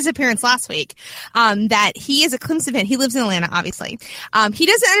in his appearance last week that he is a Clemson fan. He lives in Atlanta, obviously. He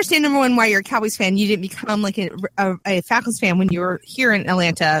doesn't understand, number one, why you're a Cowboys fan. You didn't become like a Falcons fan when you were here in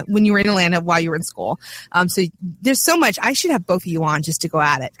Atlanta, when you were in Atlanta while you were in school. So there's so much. I should have both of you on just to go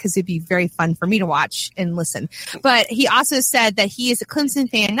at it because it'd be very fun for me to watch and listen. But he also said that he is a Clemson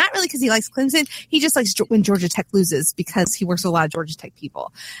fan, not really because he likes Clemson. He just likes when Georgia Tech loses because he works with a lot of Georgia Tech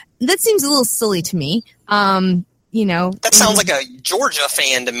people. That seems a little silly to me. That sounds like a Georgia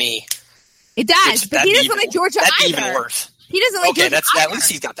fan to me. It does, but he doesn't like Georgia either. That'd be even worse. He doesn't like Georgia either. At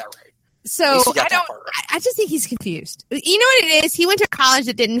least he's got that right. So I just think he's confused. You know what it is? He went to college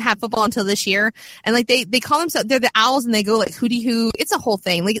that didn't have football until this year, and like they call themselves, they're the Owls, and they go like hootie hoo. It's a whole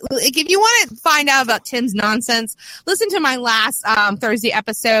thing. Like if you want to find out about Tim's nonsense, listen to my last Thursday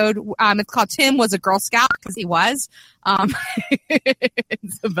episode. It's called "Tim Was a Girl Scout" because he was.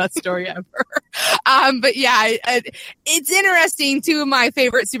 It's the best story ever. But yeah, it's interesting. Two of my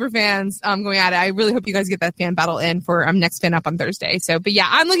favorite super fans going at it. I really hope you guys get that fan battle in for next fan up on Thursday. So, but yeah,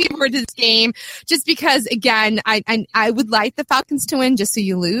 I'm looking forward to this game just because, again, I would like the Falcons to win just so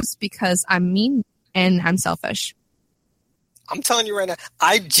you lose because I'm mean and I'm selfish. I'm telling you right now,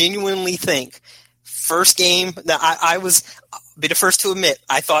 I genuinely think first game that I was be the first to admit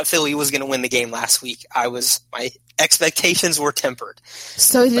I thought Philly was going to win the game last week. My expectations were tempered.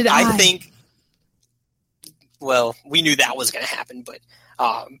 So did I. I think. Well, we knew that was going to happen, but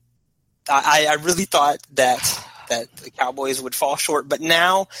I really thought that the Cowboys would fall short. But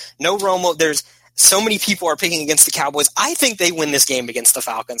now, no Romo. There's so many people are picking against the Cowboys. I think they win this game against the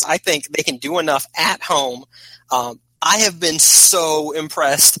Falcons. I think they can do enough at home. I have been so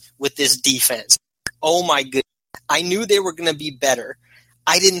impressed with this defense. Oh my goodness. I knew they were going to be better.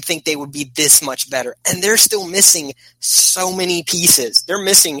 I didn't think they would be this much better. And they're still missing so many pieces. They're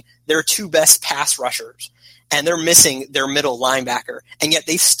missing their two best pass rushers. And they're missing their middle linebacker. And yet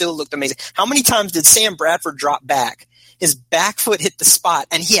they still looked amazing. How many times did Sam Bradford drop back? His back foot hit the spot,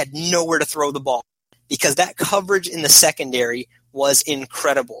 and he had nowhere to throw the ball. Because that coverage in the secondary was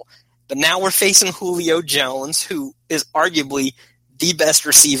incredible. But now we're facing Julio Jones, who is arguably the best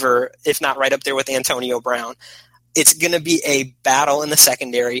receiver, if not right up there with Antonio Brown. It's going to be a battle in the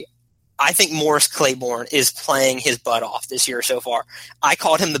secondary. I think Morris Claiborne is playing his butt off this year so far. I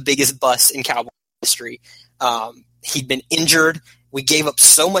called him the biggest bust in Cowboys history. He'd been injured. We gave up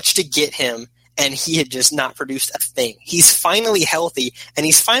so much to get him, and he had just not produced a thing. He's finally healthy, and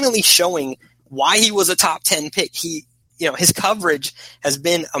he's finally showing why he was a top 10 pick. His coverage has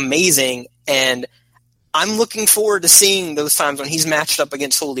been amazing, and I'm looking forward to seeing those times when he's matched up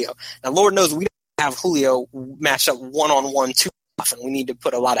against Julio. Now, Lord knows we don't have Julio matched up one-on-one too and we need to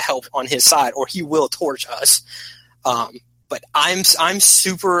put a lot of help on his side, or he will torch us. But I'm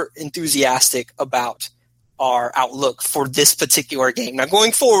super enthusiastic about our outlook for this particular game. Now,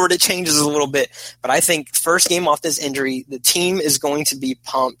 going forward, it changes a little bit, but I think first game off this injury, the team is going to be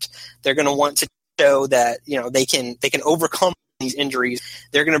pumped. They're going to want to show that they can overcome these injuries.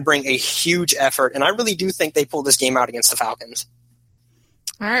 They're going to bring a huge effort, and I really do think they pull this game out against the Falcons.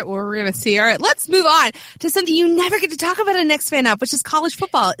 All right, well, we're going to see. All right, let's move on to something you never get to talk about in Next Fan Up, which is college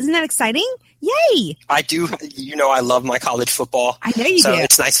football. Isn't that exciting? Yay! I do. I love my college football. I know you do. So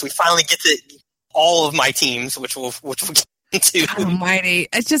it's nice. We finally get to all of my teams, which we'll get into. God almighty.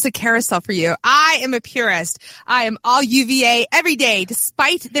 It's just a carousel for you. I am a purist. I am all UVA every day,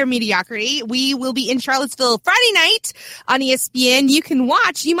 despite their mediocrity. We will be in Charlottesville Friday night on ESPN. You can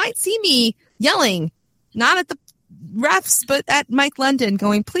watch. You might see me yelling, not at the refs, but at Mike London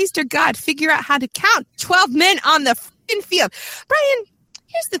going, please, dear God, figure out how to count 12 men on the f***ing field. Brian,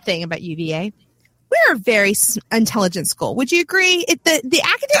 here's the thing about UVA. We're a very intelligent school. Would you agree? The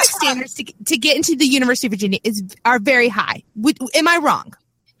academic standards to get into the University of Virginia are very high. Am I wrong?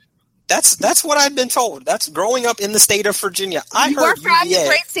 That's what I've been told. That's growing up in the state of Virginia. You are from the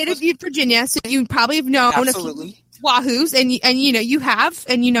great state of Virginia, so you probably have known absolutely. Wahoos, and you have,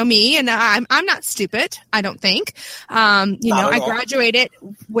 and you know me, and I'm not stupid. I don't think. I graduated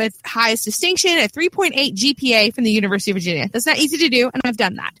with highest distinction, a 3.8 GPA from the University of Virginia. That's not easy to do, and I've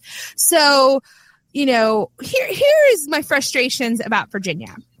done that. So, here is my frustrations about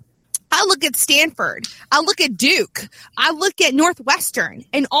Virginia. I look at Stanford. I look at Duke. I look at Northwestern.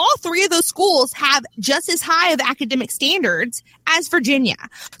 And all three of those schools have just as high of academic standards as Virginia.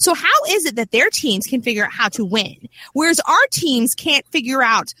 So how is it that their teams can figure out how to win, whereas our teams can't figure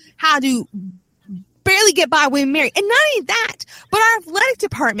out how to barely get by William & Mary? And not only that, but our athletic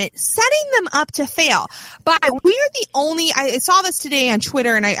department setting them up to fail. But we're the only, I saw this today on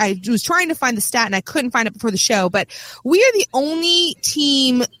Twitter, and I was trying to find the stat and I couldn't find it before the show, but we are the only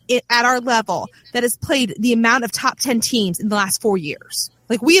team at our level that has played the amount of top 10 teams in the last 4 years.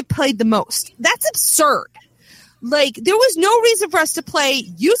 Like, we have played the most. That's absurd. Like, there was no reason for us to play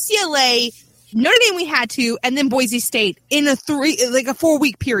UCLA, Notre Dame we had to, and then Boise State in a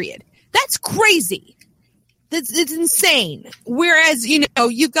 4-week period. That's crazy. It's insane. Whereas,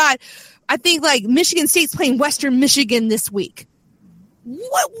 you've got, I think, like, Michigan State's playing Western Michigan this week.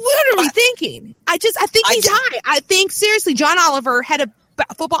 What are we thinking? I think he's high. I think, seriously, John Oliver, head of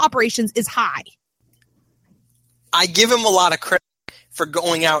football operations, is high. I give him a lot of credit for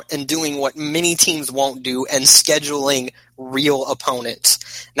going out and doing what many teams won't do and scheduling real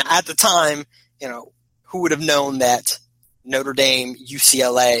opponents. Now, at the time, who would have known that Notre Dame,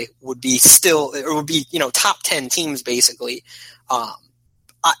 UCLA would be top 10 teams basically. There's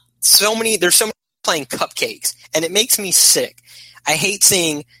so many playing cupcakes, and it makes me sick. I hate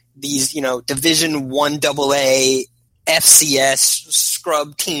seeing these, Division I AA, FCS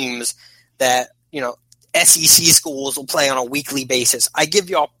scrub teams that, SEC schools will play on a weekly basis. I give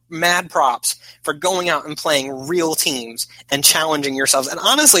y'all mad props for going out and playing real teams and challenging yourselves. And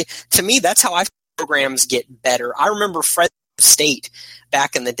honestly, to me, that's how programs get better. I remember Fresno State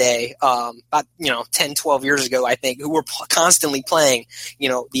back in the day, about 10, 12 years ago, I think, who were constantly playing,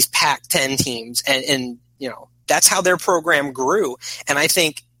 these Pac-10 teams, and that's how their program grew. And I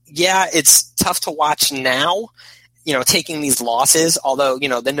think, it's tough to watch now, taking these losses. Although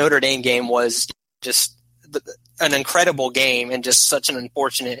the Notre Dame game was just an incredible game and just such an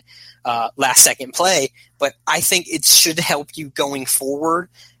unfortunate last-second play. But I think it should help you going forward.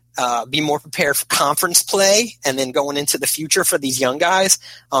 Be more prepared for conference play and then going into the future for these young guys.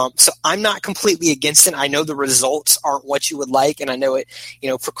 So I'm not completely against it. I know the results aren't what you would like, and I know it,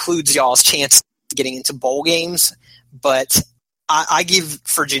 precludes y'all's chance of getting into bowl games. But I give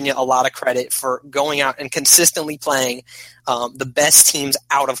Virginia a lot of credit for going out and consistently playing the best teams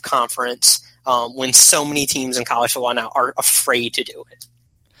out of conference when so many teams in college football now are afraid to do it.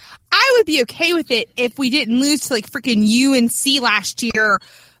 I would be okay with it if we didn't lose to freaking UNC last year,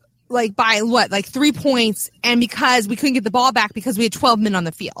 by 3 points, and because we couldn't get the ball back because we had 12 men on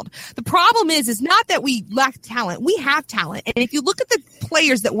the field. The problem is not that we lack talent. We have talent. And if you look at the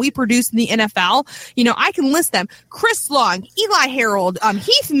players that we produce in the NFL, I can list them. Chris Long, Eli Harold,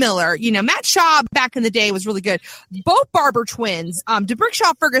 Heath Miller, Matt Schaub back in the day was really good. Both Barber twins,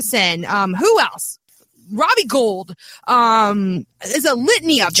 DeBrickshaw Ferguson, who else? Robbie Gold, is a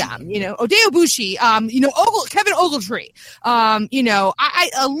litany of them, Odeo Bushi, Kevin Ogletree,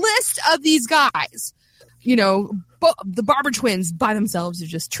 a list of these guys, the Barber twins by themselves are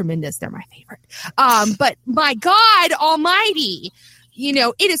just tremendous. They're my favorite. But my God almighty,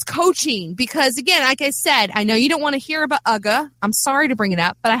 it is coaching because, again, like I said, I know you don't want to hear about Uga. I'm sorry to bring it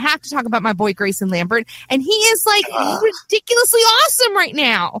up, but I have to talk about my boy Grayson Lambert, and he is like ridiculously awesome right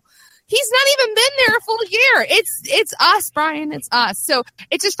now. He's not even been there a full year. It's us, Brian. It's us. So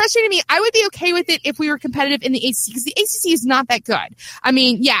it's just frustrating me. I would be okay with it if we were competitive in the ACC because the ACC is not that good. I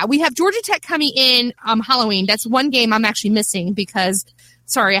mean, yeah, we have Georgia Tech coming in Halloween. That's one game I'm actually missing because –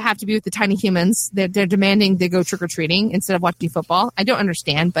 sorry, I have to be with the tiny humans. They're demanding they go trick-or-treating instead of watching football. I don't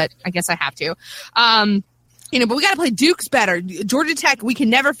understand, but I guess I have to. But we got to play Duke's better. Georgia Tech, we can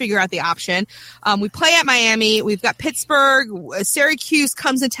never figure out the option. We play at Miami. We've got Pittsburgh. Syracuse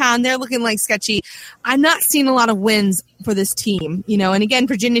comes to town. They're looking like sketchy. I'm not seeing a lot of wins for this team, and again,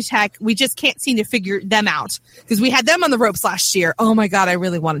 Virginia Tech, we just can't seem to figure them out because we had them on the ropes last year. Oh my God, I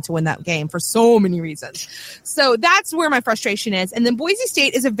really wanted to win that game for so many reasons. So that's where my frustration is. And then Boise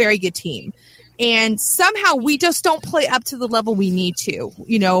State is a very good team. And somehow we just don't play up to the level we need to.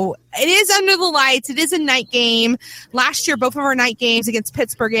 It is under the lights. It is a night game. Last year, both of our night games against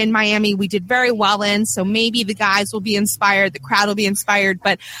Pittsburgh and Miami, we did very well in. So maybe the guys will be inspired. The crowd will be inspired.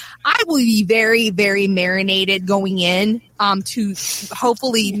 But I will be very, very marinated going in to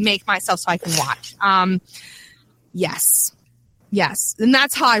hopefully make myself so I can watch. Yes. And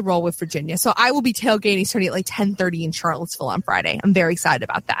that's how I roll with Virginia. So I will be tailgating starting at like 10:30 in Charlottesville on Friday. I'm very excited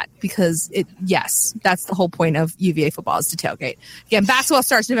about that because that's the whole point of UVA football is to tailgate. Again, basketball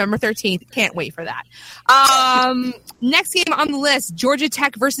starts November 13th. Can't wait for that. Next game on the list, Georgia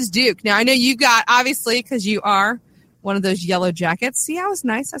Tech versus Duke. Now I know you got, obviously, because you are one of those yellow jackets. See, I was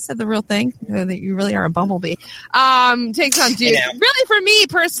nice. I said the real thing. That you really are a bumblebee. Takes on Duke. Really, for me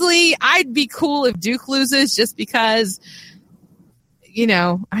personally, I'd be cool if Duke loses just because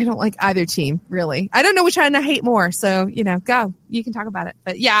I don't like either team, really. I don't know which one I hate more. So, go. You can talk about it.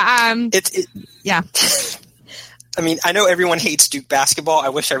 But, yeah. Yeah. I mean, I know everyone hates Duke basketball. I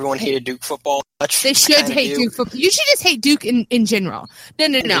wish everyone hated Duke football much. They should hate Duke football. You should just hate Duke in general. No.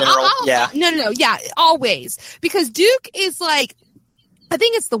 No, yeah, always. Because Duke is like, I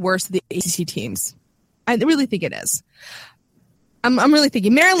think it's the worst of the ACC teams. I really think it is. I'm really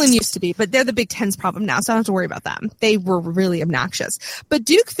thinking Maryland used to be, but they're the Big Ten's problem now, so I don't have to worry about them. They were really obnoxious. But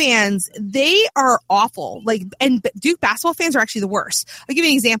Duke fans, they are awful. And Duke basketball fans are actually the worst. I'll give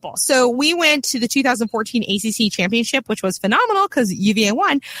you an example. So we went to the 2014 ACC championship, which was phenomenal because UVA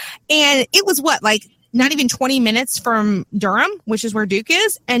won. And it was not even 20 minutes from Durham, which is where Duke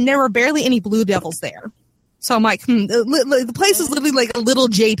is, and there were barely any Blue Devils there. So I'm like, the place was literally like a little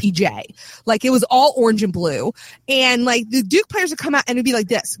JPJ. Like it was all orange and blue. And like the Duke players would come out and it'd be like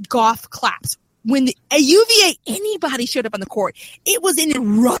this, golf claps. When a UVA, anybody showed up on the court, it was an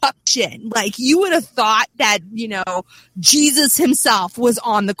eruption. Like you would have thought that, Jesus himself was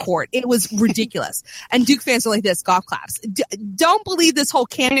on the court. It was ridiculous. And Duke fans are like this, golf claps. Don't believe this whole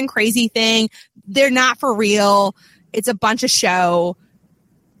Cannon crazy thing. They're not for real. It's a bunch of show.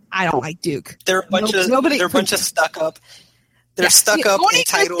 I don't like Duke. They're a bunch of stuck up. They're stuck up,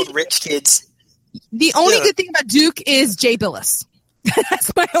 entitled rich kids. The only good thing about Duke is Jay Billis.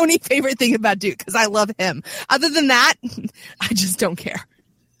 That's my only favorite thing about Duke because I love him. Other than that, I just don't care.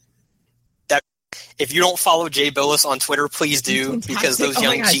 If you don't follow Jay Billis on Twitter, please do because those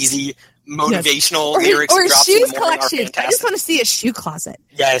young cheesy motivational lyrics or dropped shoes in the morning collection. are fantastic. I just want to see a shoe closet.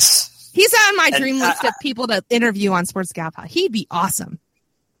 Yes, he's on my dream list of people to interview on Sports Gal Pal. He'd be awesome.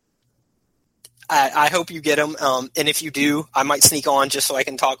 I hope you get him, and if you do, I might sneak on just so I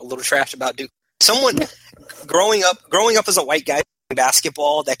can talk a little trash about Duke. Someone growing up as a white guy playing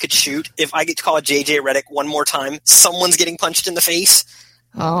basketball that could shoot. If I get to call a JJ Redick one more time, someone's getting punched in the face.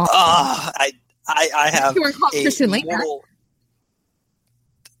 Oh, I have you were called Christian Laettner.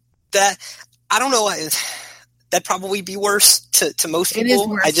 That I don't know. That'd probably be worse to most people.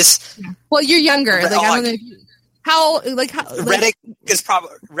 It is worse. Well, you're younger. I don't know if you. How Redick is probably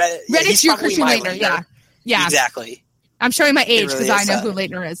Redick's your Christian Laettner. Yeah, exactly. I'm showing my age because really I know who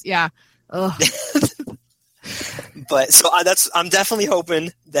Laettner is. Yeah. But so I'm definitely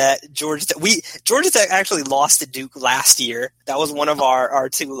hoping that Georgia Tech actually lost to Duke last year. That was one of our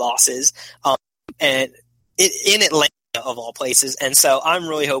two losses, and in Atlanta of all places. And so I'm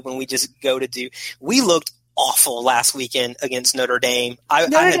really hoping we just go to Duke. We looked awful last weekend against Notre Dame. I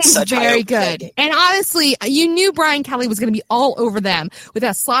had such very good. And honestly, you knew Brian Kelly was going to be all over them with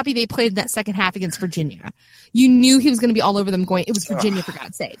how sloppy they played in that second half against Virginia. You knew he was going to be all over them going, it was Virginia, for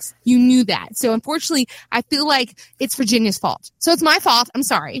God's sakes. You knew that. So unfortunately, I feel like it's Virginia's fault. So it's my fault. I'm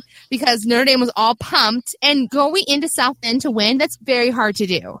sorry. Because Notre Dame was all pumped. And going into South Bend to win, that's very hard to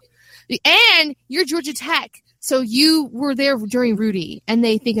do. And you're Georgia Tech. So you were there during Rudy. And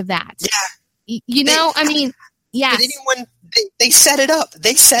they think of that. Yeah. I mean, yes. They set it up.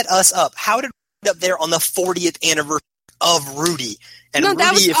 They set us up. How did we end up there on the 40th anniversary of Rudy? And no, Rudy,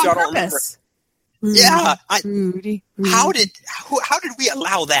 that was if on y'all don't purpose. remember, Rudy. How did we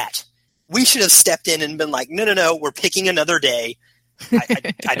allow that? We should have stepped in and been like, no, we're picking another day.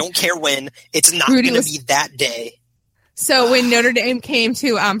 I don't care when. It's not going to be that day. So when Notre Dame came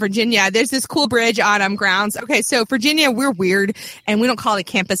to Virginia, there's this cool bridge on grounds. Okay, so Virginia, we're weird, and we don't call it a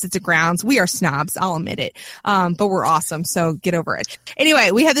campus, it's a grounds. We are snobs, I'll admit it, but we're awesome, so get over it.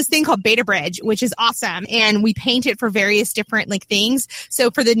 Anyway, we have this thing called Beta Bridge, which is awesome, and we paint it for various different things. So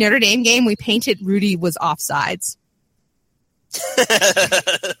for the Notre Dame game, we painted Rudy was offsides.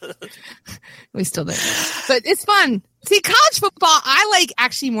 We still don't know. But it's fun. See, college football, I like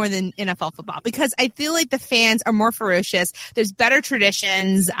actually more than NFL football because I feel like the fans are more ferocious. There's better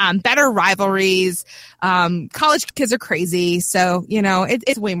traditions, better rivalries. College kids are crazy. So,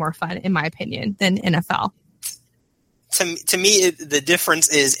 it's way more fun, in my opinion, than NFL. To me, the difference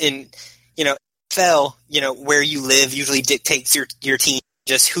is in, NFL, where you live usually dictates your team.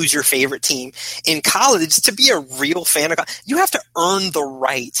 Just who's your favorite team. In college, to be a real fan of college, you have to earn the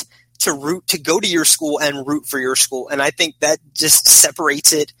right to go to your school and root for your school. And I think that just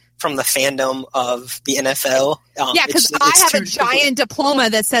separates it from the fandom of the NFL. Because I have a giant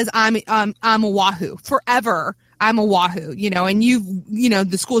diploma that says I'm a Wahoo forever. I'm a Wahoo, and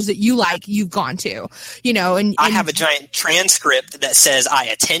the schools that you like, you've gone to, and I have a giant transcript that says I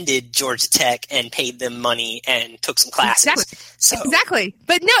attended Georgia Tech and paid them money and took some classes. Exactly.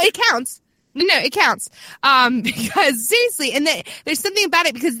 But no, it counts. No, it counts. Because seriously, and there's something about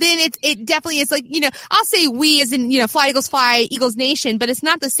it because then it definitely is like, I'll say we as in, Fly Eagles Fly, Eagles Nation, but it's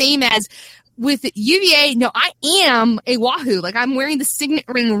not the same as with UVA. No, I am a Wahoo. Like I'm wearing the signet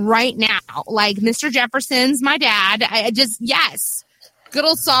ring right now. Like Mr. Jefferson's my dad. Yes. Good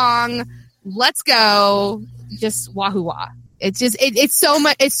old song. Let's go. Just Wahoo Wah. It's just it's so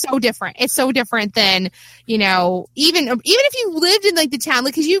much. It's so different. It's so different than even if you lived in the town,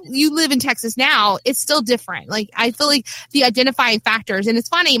 because you live in Texas now, it's still different. Like I feel like the identifying factors, and it's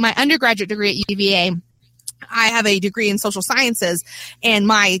funny. My undergraduate degree at UVA, I have a degree in social sciences, and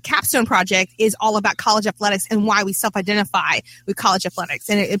my capstone project is all about college athletics and why we self-identify with college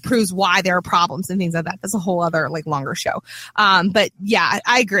athletics, and it proves why there are problems and things like that. That's a whole other longer show. But yeah,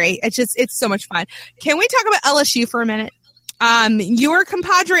 I agree. It's so much fun. Can we talk about LSU for a minute? Your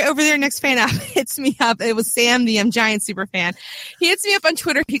compadre over there, next fan up, hits me up. It was Sam, the Giant super fan. He hits me up on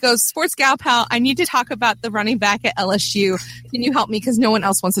Twitter. He goes, Sports Gal Pal, I need to talk about the running back at LSU. Can you help me? Because no one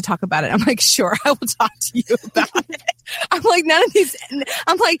else wants to talk about it. I'm like, sure, I will talk to you about it. I'm like, none of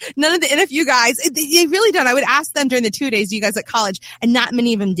the NFU guys, they really don't. I would ask them during the 2 days, you guys at college, and not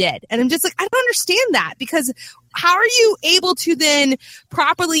many of them did. And I'm just like, I don't understand that, because how are you able to then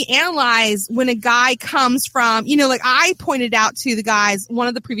properly analyze when a guy comes from, I pointed out to the guys, one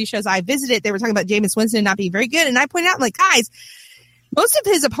of the previous shows I visited, they were talking about Jameis Winston not being very good. And I pointed out, guys, most of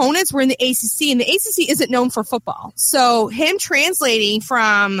his opponents were in the ACC, and the ACC isn't known for football. So him translating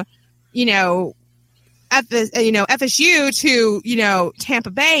from, FSU to,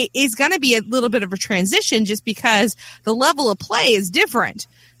 Tampa Bay is going to be a little bit of a transition just because the level of play is different.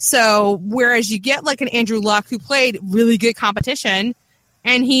 So whereas you get an Andrew Luck who played really good competition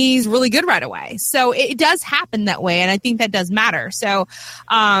and he's really good right away. So it does happen that way. And I think that does matter. So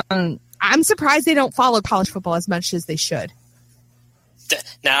I'm surprised they don't follow college football as much as they should.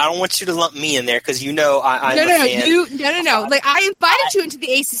 Now, I don't want you to lump me in there because I'm a fan. No. I invited you into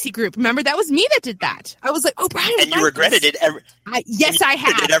the ACC group. Remember, that was me that did that. I was like, "Oh, Bryan," and you regretted it. Yes, I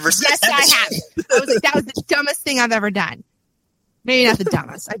have. Yes, I have. I was like, that was the dumbest thing I've ever done. Maybe not the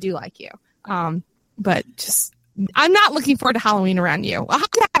dumbest. I do like you, but just I'm not looking forward to Halloween around you. I'll have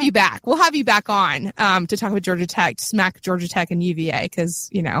to have you back. We'll have you back on to talk about Georgia Tech, to smack Georgia Tech and UVA, because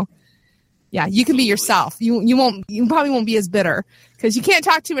yeah, you can be yourself. You probably won't be as bitter because you can't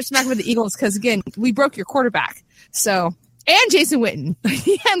talk too much smack about the Eagles because, again, we broke your quarterback. So, and Jason Witten.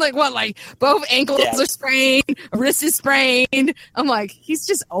 He had both ankles are sprained, wrist is sprained. I'm like, he's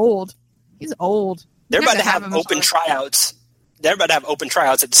just old. He's old. They're about to have open tryouts. They're about to have open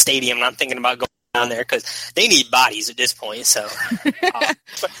tryouts at the stadium, and I'm thinking about going down there because they need bodies at this point. So,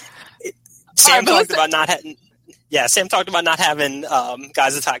 Sam talked about not having. Yeah, Sam talked about not having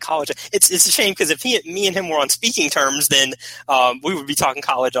guys at college. It's a shame because if me and him were on speaking terms, then we would be talking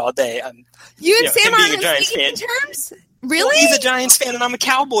college all day. You and Sam are on speaking terms? Really? Well, he's a Giants fan and I'm a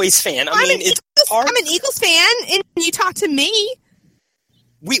Cowboys fan. It's hard. I'm an Eagles fan, and you talk to me.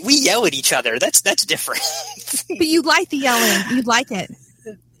 We yell at each other. That's different. But you like the yelling. You like it.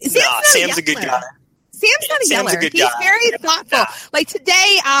 Sam's a good guy. Sam's not a Sam's yeller. a good He's guy. very thoughtful. Yeah. Like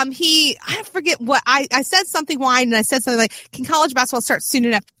today, I forget what I said something wide, and I said something like, "Can college basketball start soon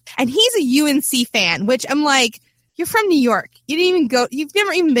enough?" And he's a UNC fan, which I'm like, "You're from New York. You didn't even go. You've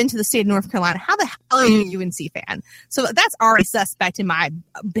never even been to the state of North Carolina. How the hell are you a UNC fan?" So that's already suspect in my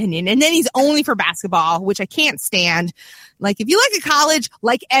opinion. And then he's only for basketball, which I can't stand. Like if you like a college,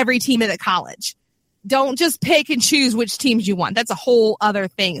 like every team at a college. Don't just pick and choose which teams you want. That's a whole other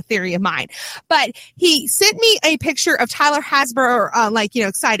theory of mine. But he sent me a picture of Tyler Hasbro,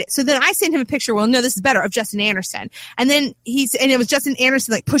 excited. So then I sent him a picture. Well, no, this is better, of Justin Anderson. And then and it was Justin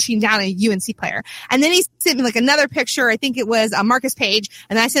Anderson like pushing down a UNC player. And then he sent me like another picture. I think it was Marcus Page.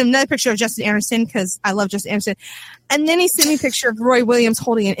 And I sent him another picture of Justin Anderson because I love Justin Anderson. And then he sent me a picture of Roy Williams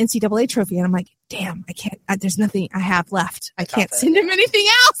holding an NCAA trophy. And I'm like, damn, I can't. There's nothing I have left. I can't send him anything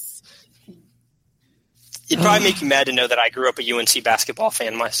else. It'd probably make you mad to know that I grew up a UNC basketball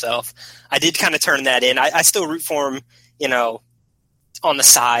fan myself. I did kind of turn that in. I still root for him, on the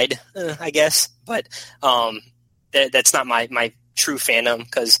side, I guess. But that's not my true fandom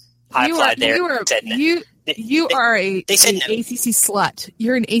because I applied there. You are an ACC slut.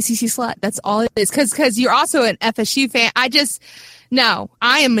 You're an ACC slut. That's all it is. Because you're also an FSU fan. No,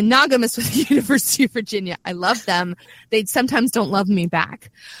 I am monogamous with the University of Virginia. I love them. They sometimes don't love me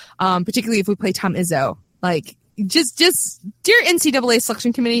back, particularly if we play Tom Izzo. Like, just dear NCAA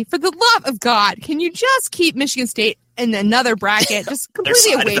selection committee, for the love of God, can you just keep Michigan State in another bracket, just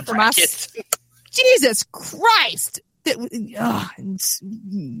completely away from us? Jesus Christ! All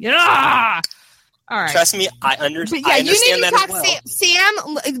right. Trust me, I understand. Yeah, I understand that talk as well. Sam.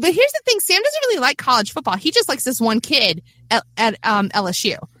 But here's the thing: Sam doesn't really like college football. He just likes this one kid at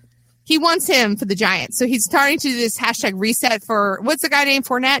LSU. He wants him for the Giants. So he's starting to do this hashtag reset for, what's the guy named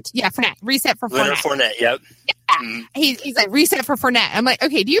Fournette? Yeah, Fournette. Reset for Fournette. Leonard Fournette, yep. Yeah. He's like, reset for Fournette. I'm like,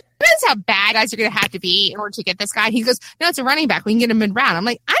 okay, do you realize how bad guys are going to have to be in order to get this guy? He goes, no, it's a running back. We can get him mid-round. I'm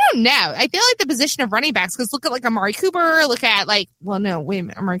like, I don't know. I feel like the position of running backs, because look at like Amari Cooper, look at like, well, no, wait a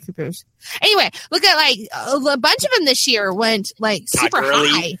minute, Amari Cooper's. Anyway, look at like a bunch of them this year went like super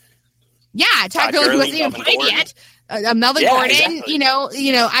high. Yeah, Todd Gurley, who wasn't even played yet. Melvin Gordon, exactly.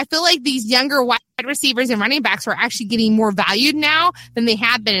 I feel like these younger wide receivers and running backs are actually getting more valued now than they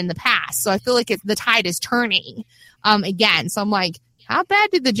have been in the past. So I feel like the tide is turning again. So I'm like, how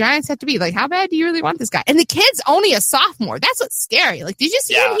bad did the Giants have to be? Like, how bad do you really want this guy? And the kid's only a sophomore. That's what's scary. Like, did you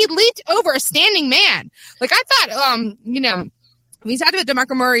see him? He leaped over a standing man. Like, I thought, we talked about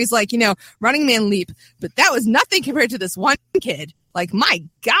DeMarco Murray's, like, running man leap, but that was nothing compared to this one kid. Like, my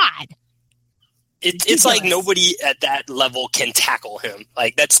God. It's like nobody at that level can tackle him.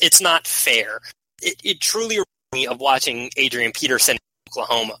 Like it's not fair. It truly reminds me of watching Adrian Peterson in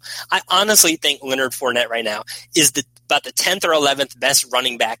Oklahoma. I honestly think Leonard Fournette right now is about the 10th or 11th best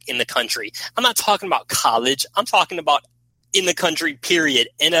running back in the country. I'm not talking about college. I'm talking about in the country, period,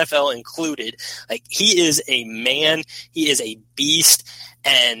 NFL included. Like he is a man. He is a beast,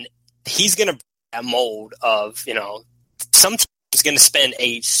 and he's going to break that mold of some team's going to spend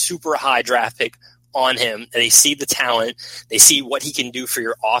a super high draft pick on him. They see the talent. They see what he can do for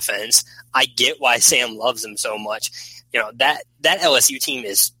your offense. I get why Sam loves him so much. That LSU team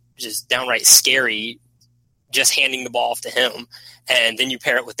is just downright scary, just handing the ball off to him. And then you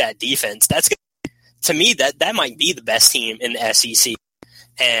pair it with that defense. To me, that might be the best team in the SEC.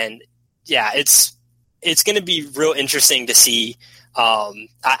 And yeah, it's going to be real interesting to see.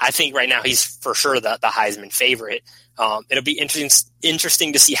 I think right now he's for sure the Heisman favorite. It'll be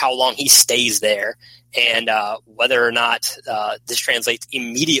interesting to see how long he stays there and whether or not this translates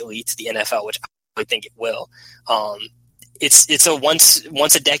immediately to the NFL, which I think it will. It's a once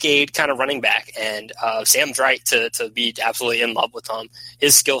a decade kind of running back, and Sam's right to be absolutely in love with him.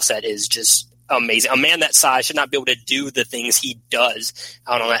 His skill set is just amazing. A man that size should not be able to do the things he does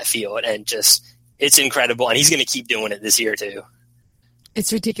out on that field, and just it's incredible. And he's going to keep doing it this year too.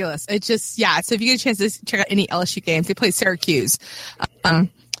 It's ridiculous. It's just, so if you get a chance to check out any LSU games, they play Syracuse. Good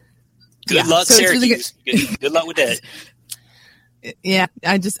luck, so Syracuse. Really good luck with that. Yeah,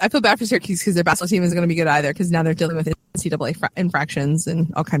 I feel bad for Syracuse because their basketball team isn't going to be good either because now they're dealing with NCAA infractions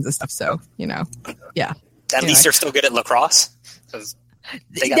and all kinds of stuff. So, yeah. At least they're still good at lacrosse.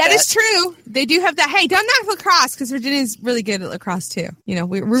 That is true. They do have that. Hey, don't knock lacrosse because Virginia's really good at lacrosse too.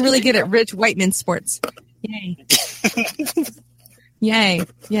 We're really good at rich white men's sports. Yay.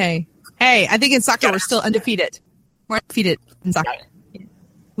 Yay. Hey, I think in soccer we're still undefeated. We're undefeated in soccer.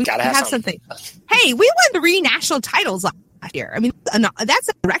 We have something. Hey, we won 3 national titles last year. I mean, that's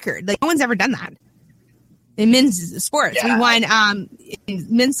a record. Like, no one's ever done that. in men's sports. Yeah. We won in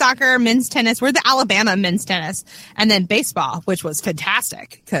men's soccer, men's tennis. We're the Alabama men's tennis, and then baseball, which was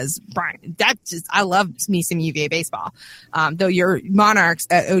fantastic because Bryan, I love me some UVA baseball. Though your Monarchs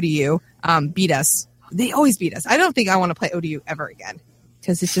at ODU beat us. They always beat us. I don't think I want to play ODU ever again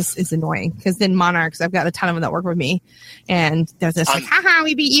because it's annoying. Because then Monarchs, I've got a ton of them that work with me, and they're just like, haha,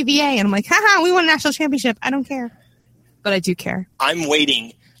 we beat UVA, and I'm like, haha, we won a national championship. I don't care, but I do care. I'm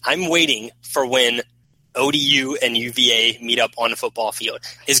waiting for when ODU and UVA meet up on the football field.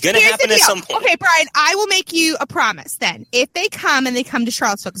 It's going to happen at some point. Okay, Bryan, I will make you a promise then. If they come to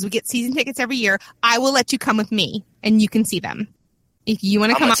Charlottesville, because we get season tickets every year, I will let you come with me, and you can see them. If you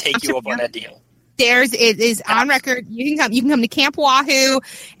want to come, I'm going to take you up on that deal. It is on record. You can come to Camp Wahoo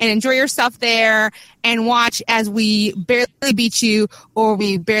and enjoy yourself there and watch as we barely beat you or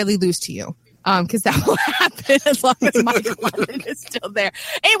we barely lose to you. Because that will happen as long as Michael London is still there.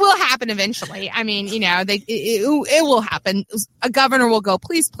 It will happen eventually. I mean, it will happen. A governor will go,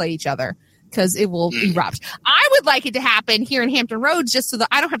 please play each other because it will erupt. I would like it to happen here in Hampton Roads just so that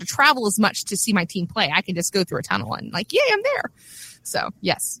I don't have to travel as much to see my team play. I can just go through a tunnel and yay, I'm there. So,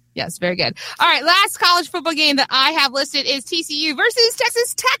 yes, very good. All right, last college football game that I have listed is TCU versus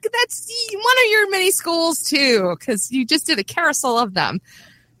Texas Tech. That's one of your many schools, too, because you just did a carousel of them.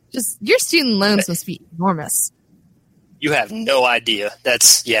 Just your student loans must be enormous. You have no idea.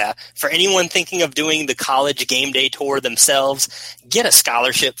 For anyone thinking of doing the college game day tour themselves, get a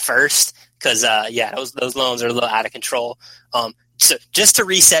scholarship first because, those loans are a little out of control. So just to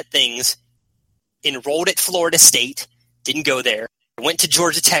reset things, enrolled at Florida State, didn't go there. Went to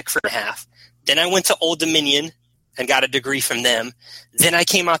Georgia Tech for a half. Then I went to Old Dominion and got a degree from them. Then I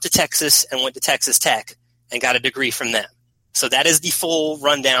came out to Texas and went to Texas Tech and got a degree from them. So that is the full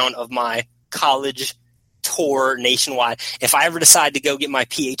rundown of my college tour nationwide. If I ever decide to go get my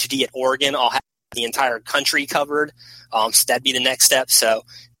PhD at Oregon, I'll have the entire country covered. So that'd be the next step. So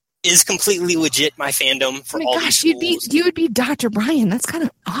it is completely legit, my fandom for all these schools. You would be Dr. Bryan. That's kind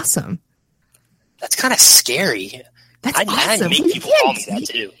of awesome. That's kind of scary. That's I awesome. make people call me that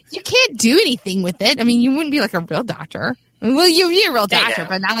too. You can't do anything with it. I mean, you wouldn't be like a real doctor. Well, you'd be a real doctor,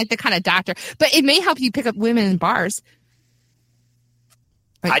 but not like the kind of doctor. But it may help you pick up women in bars.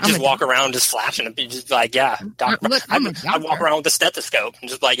 I just walk around just flashing and be just like, yeah, doctor. I'd walk around with a stethoscope and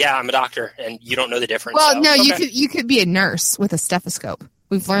just like, yeah, I'm a doctor, and you don't know the difference. Well, so, no, okay. you could be a nurse with a stethoscope.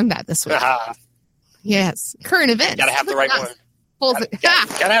 We've learned that this week. Yes, current events. Got to have the right one.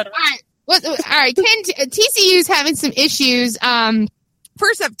 Gotta have it. All right. All right, TCU's having some issues.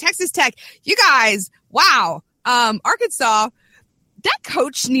 First up, Texas Tech. You guys, wow. Arkansas, that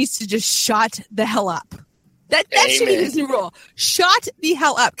coach needs to just shut the hell up. That should be his new rule. Shut the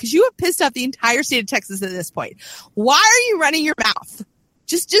hell up, because you have pissed off the entire state of Texas at this point. Why are you running your mouth?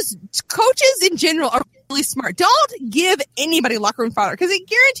 Just coaches in general are really smart. Don't give anybody locker room fodder, because I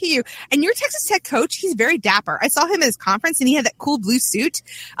guarantee you, and your Texas Tech coach, he's very dapper. I saw him at his conference and he had that cool blue suit,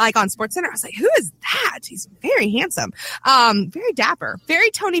 like on SportsCenter. I was like, who is that? He's very handsome. Very dapper,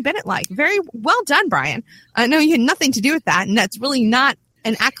 very Tony Bennett-like. Very well done, Bryan. I know you had nothing to do with that, and that's really not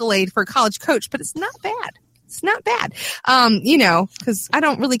an accolade for a college coach, but it's not bad. It's not bad. Because I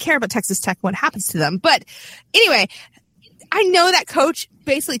don't really care about Texas Tech, what happens to them. But anyway, I know that coach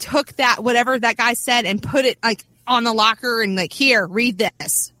basically took that, whatever that guy said, and put it like on the locker and like, here, read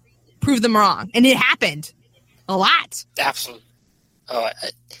this, prove them wrong. And it happened a lot. Absolutely.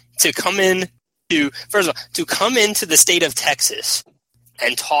 To come into the state of Texas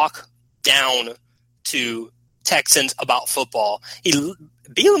and talk down to Texans about football.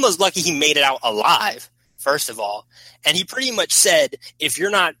 Bielema was lucky he made it out alive, first of all. And he pretty much said, if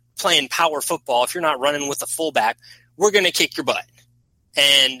you're not playing power football, if you're not running with a fullback, we're going to kick your butt.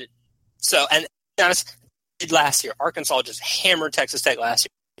 And so, and honest, last year, Arkansas just hammered Texas Tech last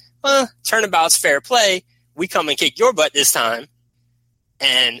year. Turnabout's fair play. We come and kick your butt this time.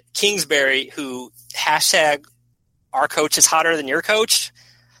 And Kingsbury, who hashtag our coach is hotter than your coach.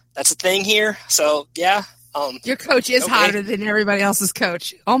 That's a thing here. So, yeah. Your coach is hotter than everybody else's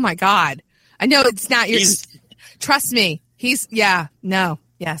coach. Oh, my God. I know it's not your – trust me.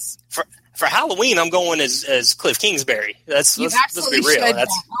 Yes. For Halloween, I'm going as Cliff Kingsbury. Let's be real.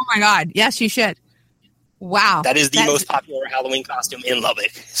 Oh, my God. Yes, you should. Wow. That is the most popular Halloween costume in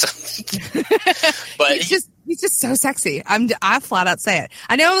Lubbock. So. But he's just so sexy. I flat out say it.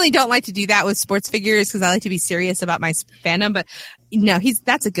 I normally don't like to do that with sports figures because I like to be serious about my fandom, but no,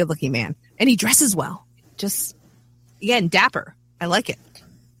 that's a good looking man. And he dresses well. Just, again, dapper. I like it.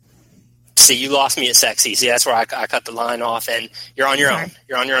 See, you lost me at sexy. See, that's where I cut the line off, and you're on your own.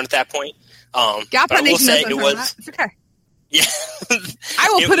 You're on your own at that point. Galpon Nation knows what I'm talking about. It's okay. Yeah. I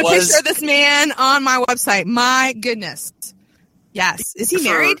will put a picture of this man on my website. My goodness. Yes. Is he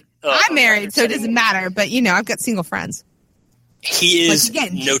married? I'm married, so it doesn't matter. But, I've got single friends. He is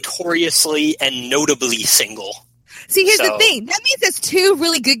notoriously and notably single. See, here's the thing. That means there's two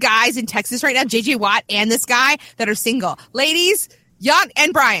really good guys in Texas right now, J.J. Watt and this guy, that are single. Ladies, Jan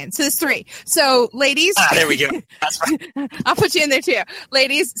and Bryan. So there's three. So, ladies. There we go. That's right. I'll put you in there, too.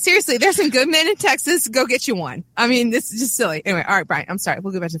 Ladies, seriously, there's some good men in Texas. Go get you one. I mean, this is just silly. Anyway, all right, Bryan, I'm sorry.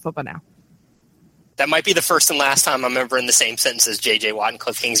 We'll go back to football now. That might be the first and last time I'm ever in the same sentence as J.J. Watt and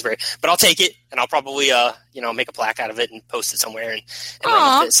Cliff Kingsbury. But I'll take it, and I'll probably, make a plaque out of it and post it somewhere and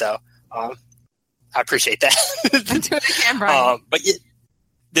run with it. So I appreciate that. I'm doing it again, Bryan.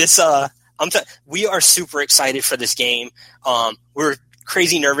 We are super excited for this game. We're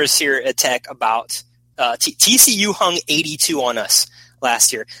crazy nervous here at Tech about TCU hung 82 on us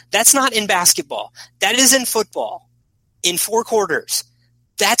last year. That's not in basketball. That is in football in 4 quarters.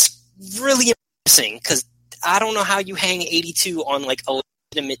 That's really embarrassing because I don't know how you hang 82 on like a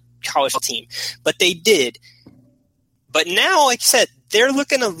legitimate college team, but they did. But now, like I said, they're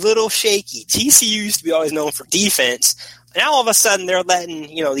looking a little shaky. TCU used to be always known for defense. Now all of a sudden they're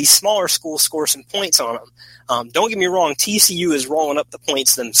letting these smaller schools score some points on them. Don't get me wrong, TCU is rolling up the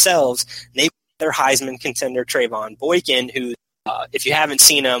points themselves. They their Heisman contender Trayvon Boykin, who if you haven't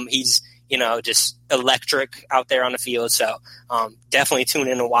seen him, he's just electric out there on the field. So definitely tune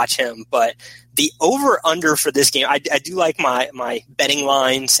in and watch him. But the over under for this game, I do like my betting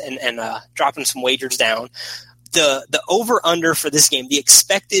lines and dropping some wagers down. The over under for this game, the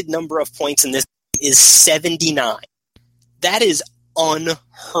expected number of points in this is 79. That is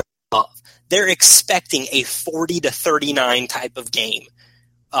unheard of. They're expecting a 40-39 type of game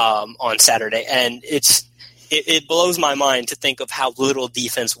on Saturday, and it blows my mind to think of how little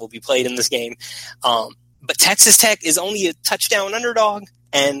defense will be played in this game. But Texas Tech is only a touchdown underdog,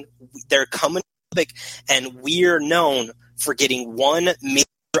 and they're coming big, and we're known for getting one major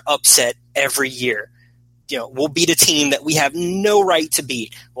upset every year. We'll beat a team that we have no right to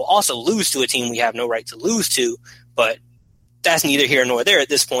beat. We'll also lose to a team we have no right to lose to, but that's neither here nor there at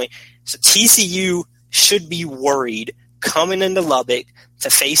this point. So TCU should be worried coming into Lubbock to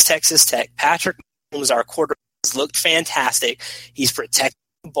face Texas Tech. Patrick Mahomes, our quarterback, has looked fantastic. He's protecting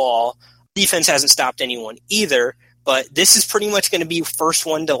the ball. Defense hasn't stopped anyone either, but this is pretty much going to be first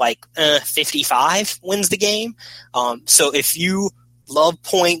one to 55 wins the game. So if you love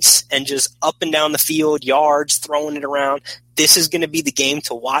points and just up and down the field, yards, throwing it around, this is going to be the game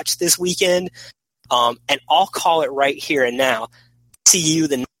to watch this weekend. And I'll call it right here and now. TCU,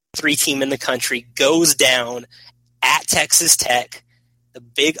 the number 3 team in the country, goes down at Texas Tech. The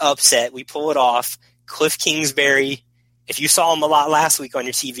big upset. We pull it off. Cliff Kingsbury, if you saw him a lot last week on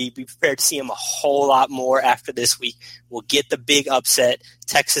your TV, be prepared to see him a whole lot more after this week. We'll get the big upset.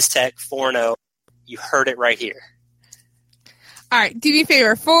 Texas Tech 4-0. You heard it right here. All right, do me a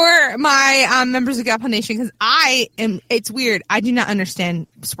favor for my members of Galpal Nation, because it's weird. I do not understand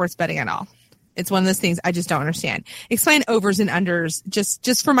sports betting at all. It's one of those things I just don't understand. Explain overs and unders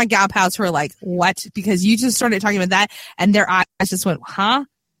just for my gal pals who are like, what? Because you just started talking about that and their eyes just went, huh?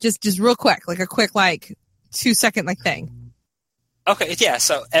 Just real quick, like a quick 2-second thing. Okay, yeah.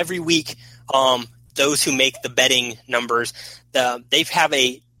 So every week, those who make the betting numbers, they have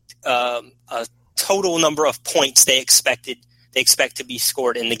a total number of points they expect to be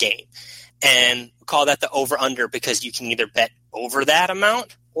scored in the game, and we call that the over/under because you can either bet over that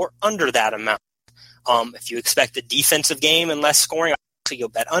amount or under that amount. If you expect a defensive game and less scoring, you'll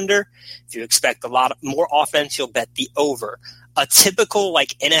bet under. If you expect a lot more offense, you'll bet the over. A typical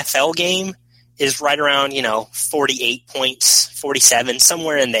NFL game is right around 48 points, 47,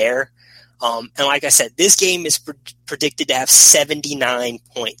 somewhere in there. And like I said, this game is predicted to have 79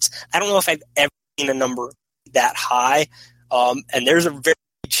 points. I don't know if I've ever seen a number that high, and there's a very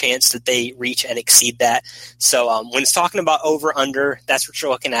good chance that they reach and exceed that. So when it's talking about over-under, that's what you're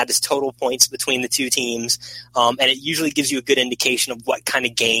looking at is total points between the two teams, and it usually gives you a good indication of what kind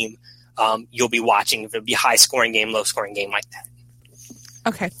of game you'll be watching, if it'll be a high-scoring game, low-scoring game like that.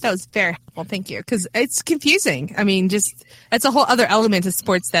 Okay, that was very helpful. Thank you. Because it's confusing. I mean, that's a whole other element of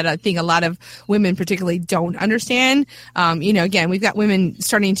sports that I think a lot of women particularly don't understand. Again, we've got women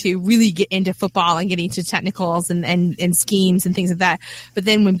starting to really get into football and getting into technicals and schemes and things like that. But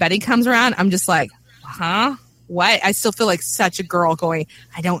then when betting comes around, I'm just like, huh? What? I still feel like such a girl going,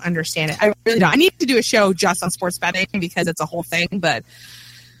 I don't understand it. I really don't. I need to do a show just on sports betting because it's a whole thing. But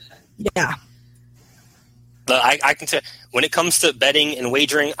yeah. But I can tell when it comes to betting and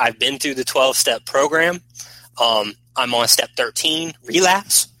wagering, I've been through the 12-step program. I'm on step 13,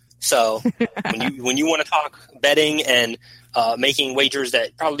 relapse. So when you want to talk betting and making wagers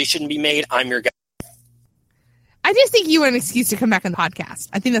that probably shouldn't be made, I'm your guy. I just think you want an excuse to come back on the podcast.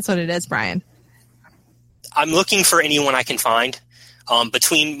 I think that's what it is, Bryan. I'm looking for anyone I can find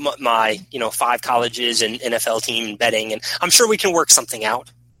between my 5 colleges and NFL team and betting, and I'm sure we can work something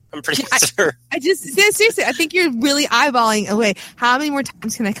out. I'm pretty sure. Seriously, I think you're really eyeballing, okay, how many more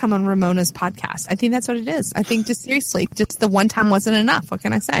times can I come on Ramona's podcast? I think that's what it is. I think just the one time wasn't enough. What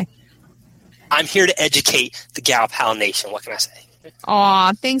can I say? I'm here to educate the Gal Pal Nation. What can I say?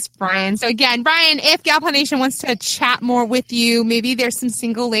 Aw, thanks, Bryan. So again, Bryan, if Gal Pal Nation wants to chat more with you, maybe there's some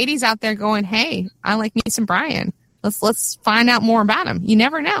single ladies out there going, hey, I like me some Bryan. Let's find out more about him. You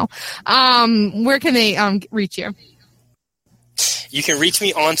never know. Where can they reach you? You can reach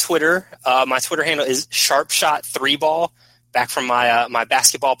me on Twitter. My Twitter handle is sharpshot3ball. Back from my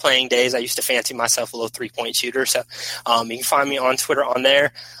basketball playing days, I used to fancy myself a little 3-point shooter. So you can find me on Twitter on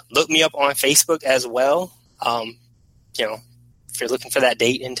there. Look me up on Facebook as well. If you're looking for that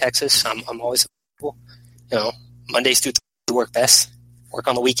date in Texas, I'm always available. Mondays through Thursdays work best. Work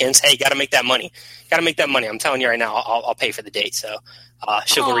on the weekends. Hey, got to make that money. I'm telling you right now, I'll pay for the date. So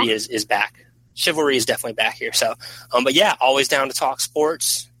chivalry is back. Chivalry is definitely back here. So, but yeah, always down to talk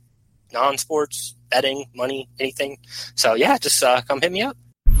sports, non-sports, betting, money, anything. So yeah, just come hit me up.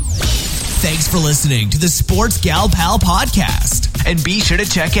 Thanks for listening to the Sports Gal Pal podcast. And be sure to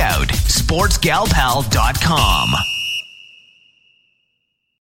check out sportsgalpal.com.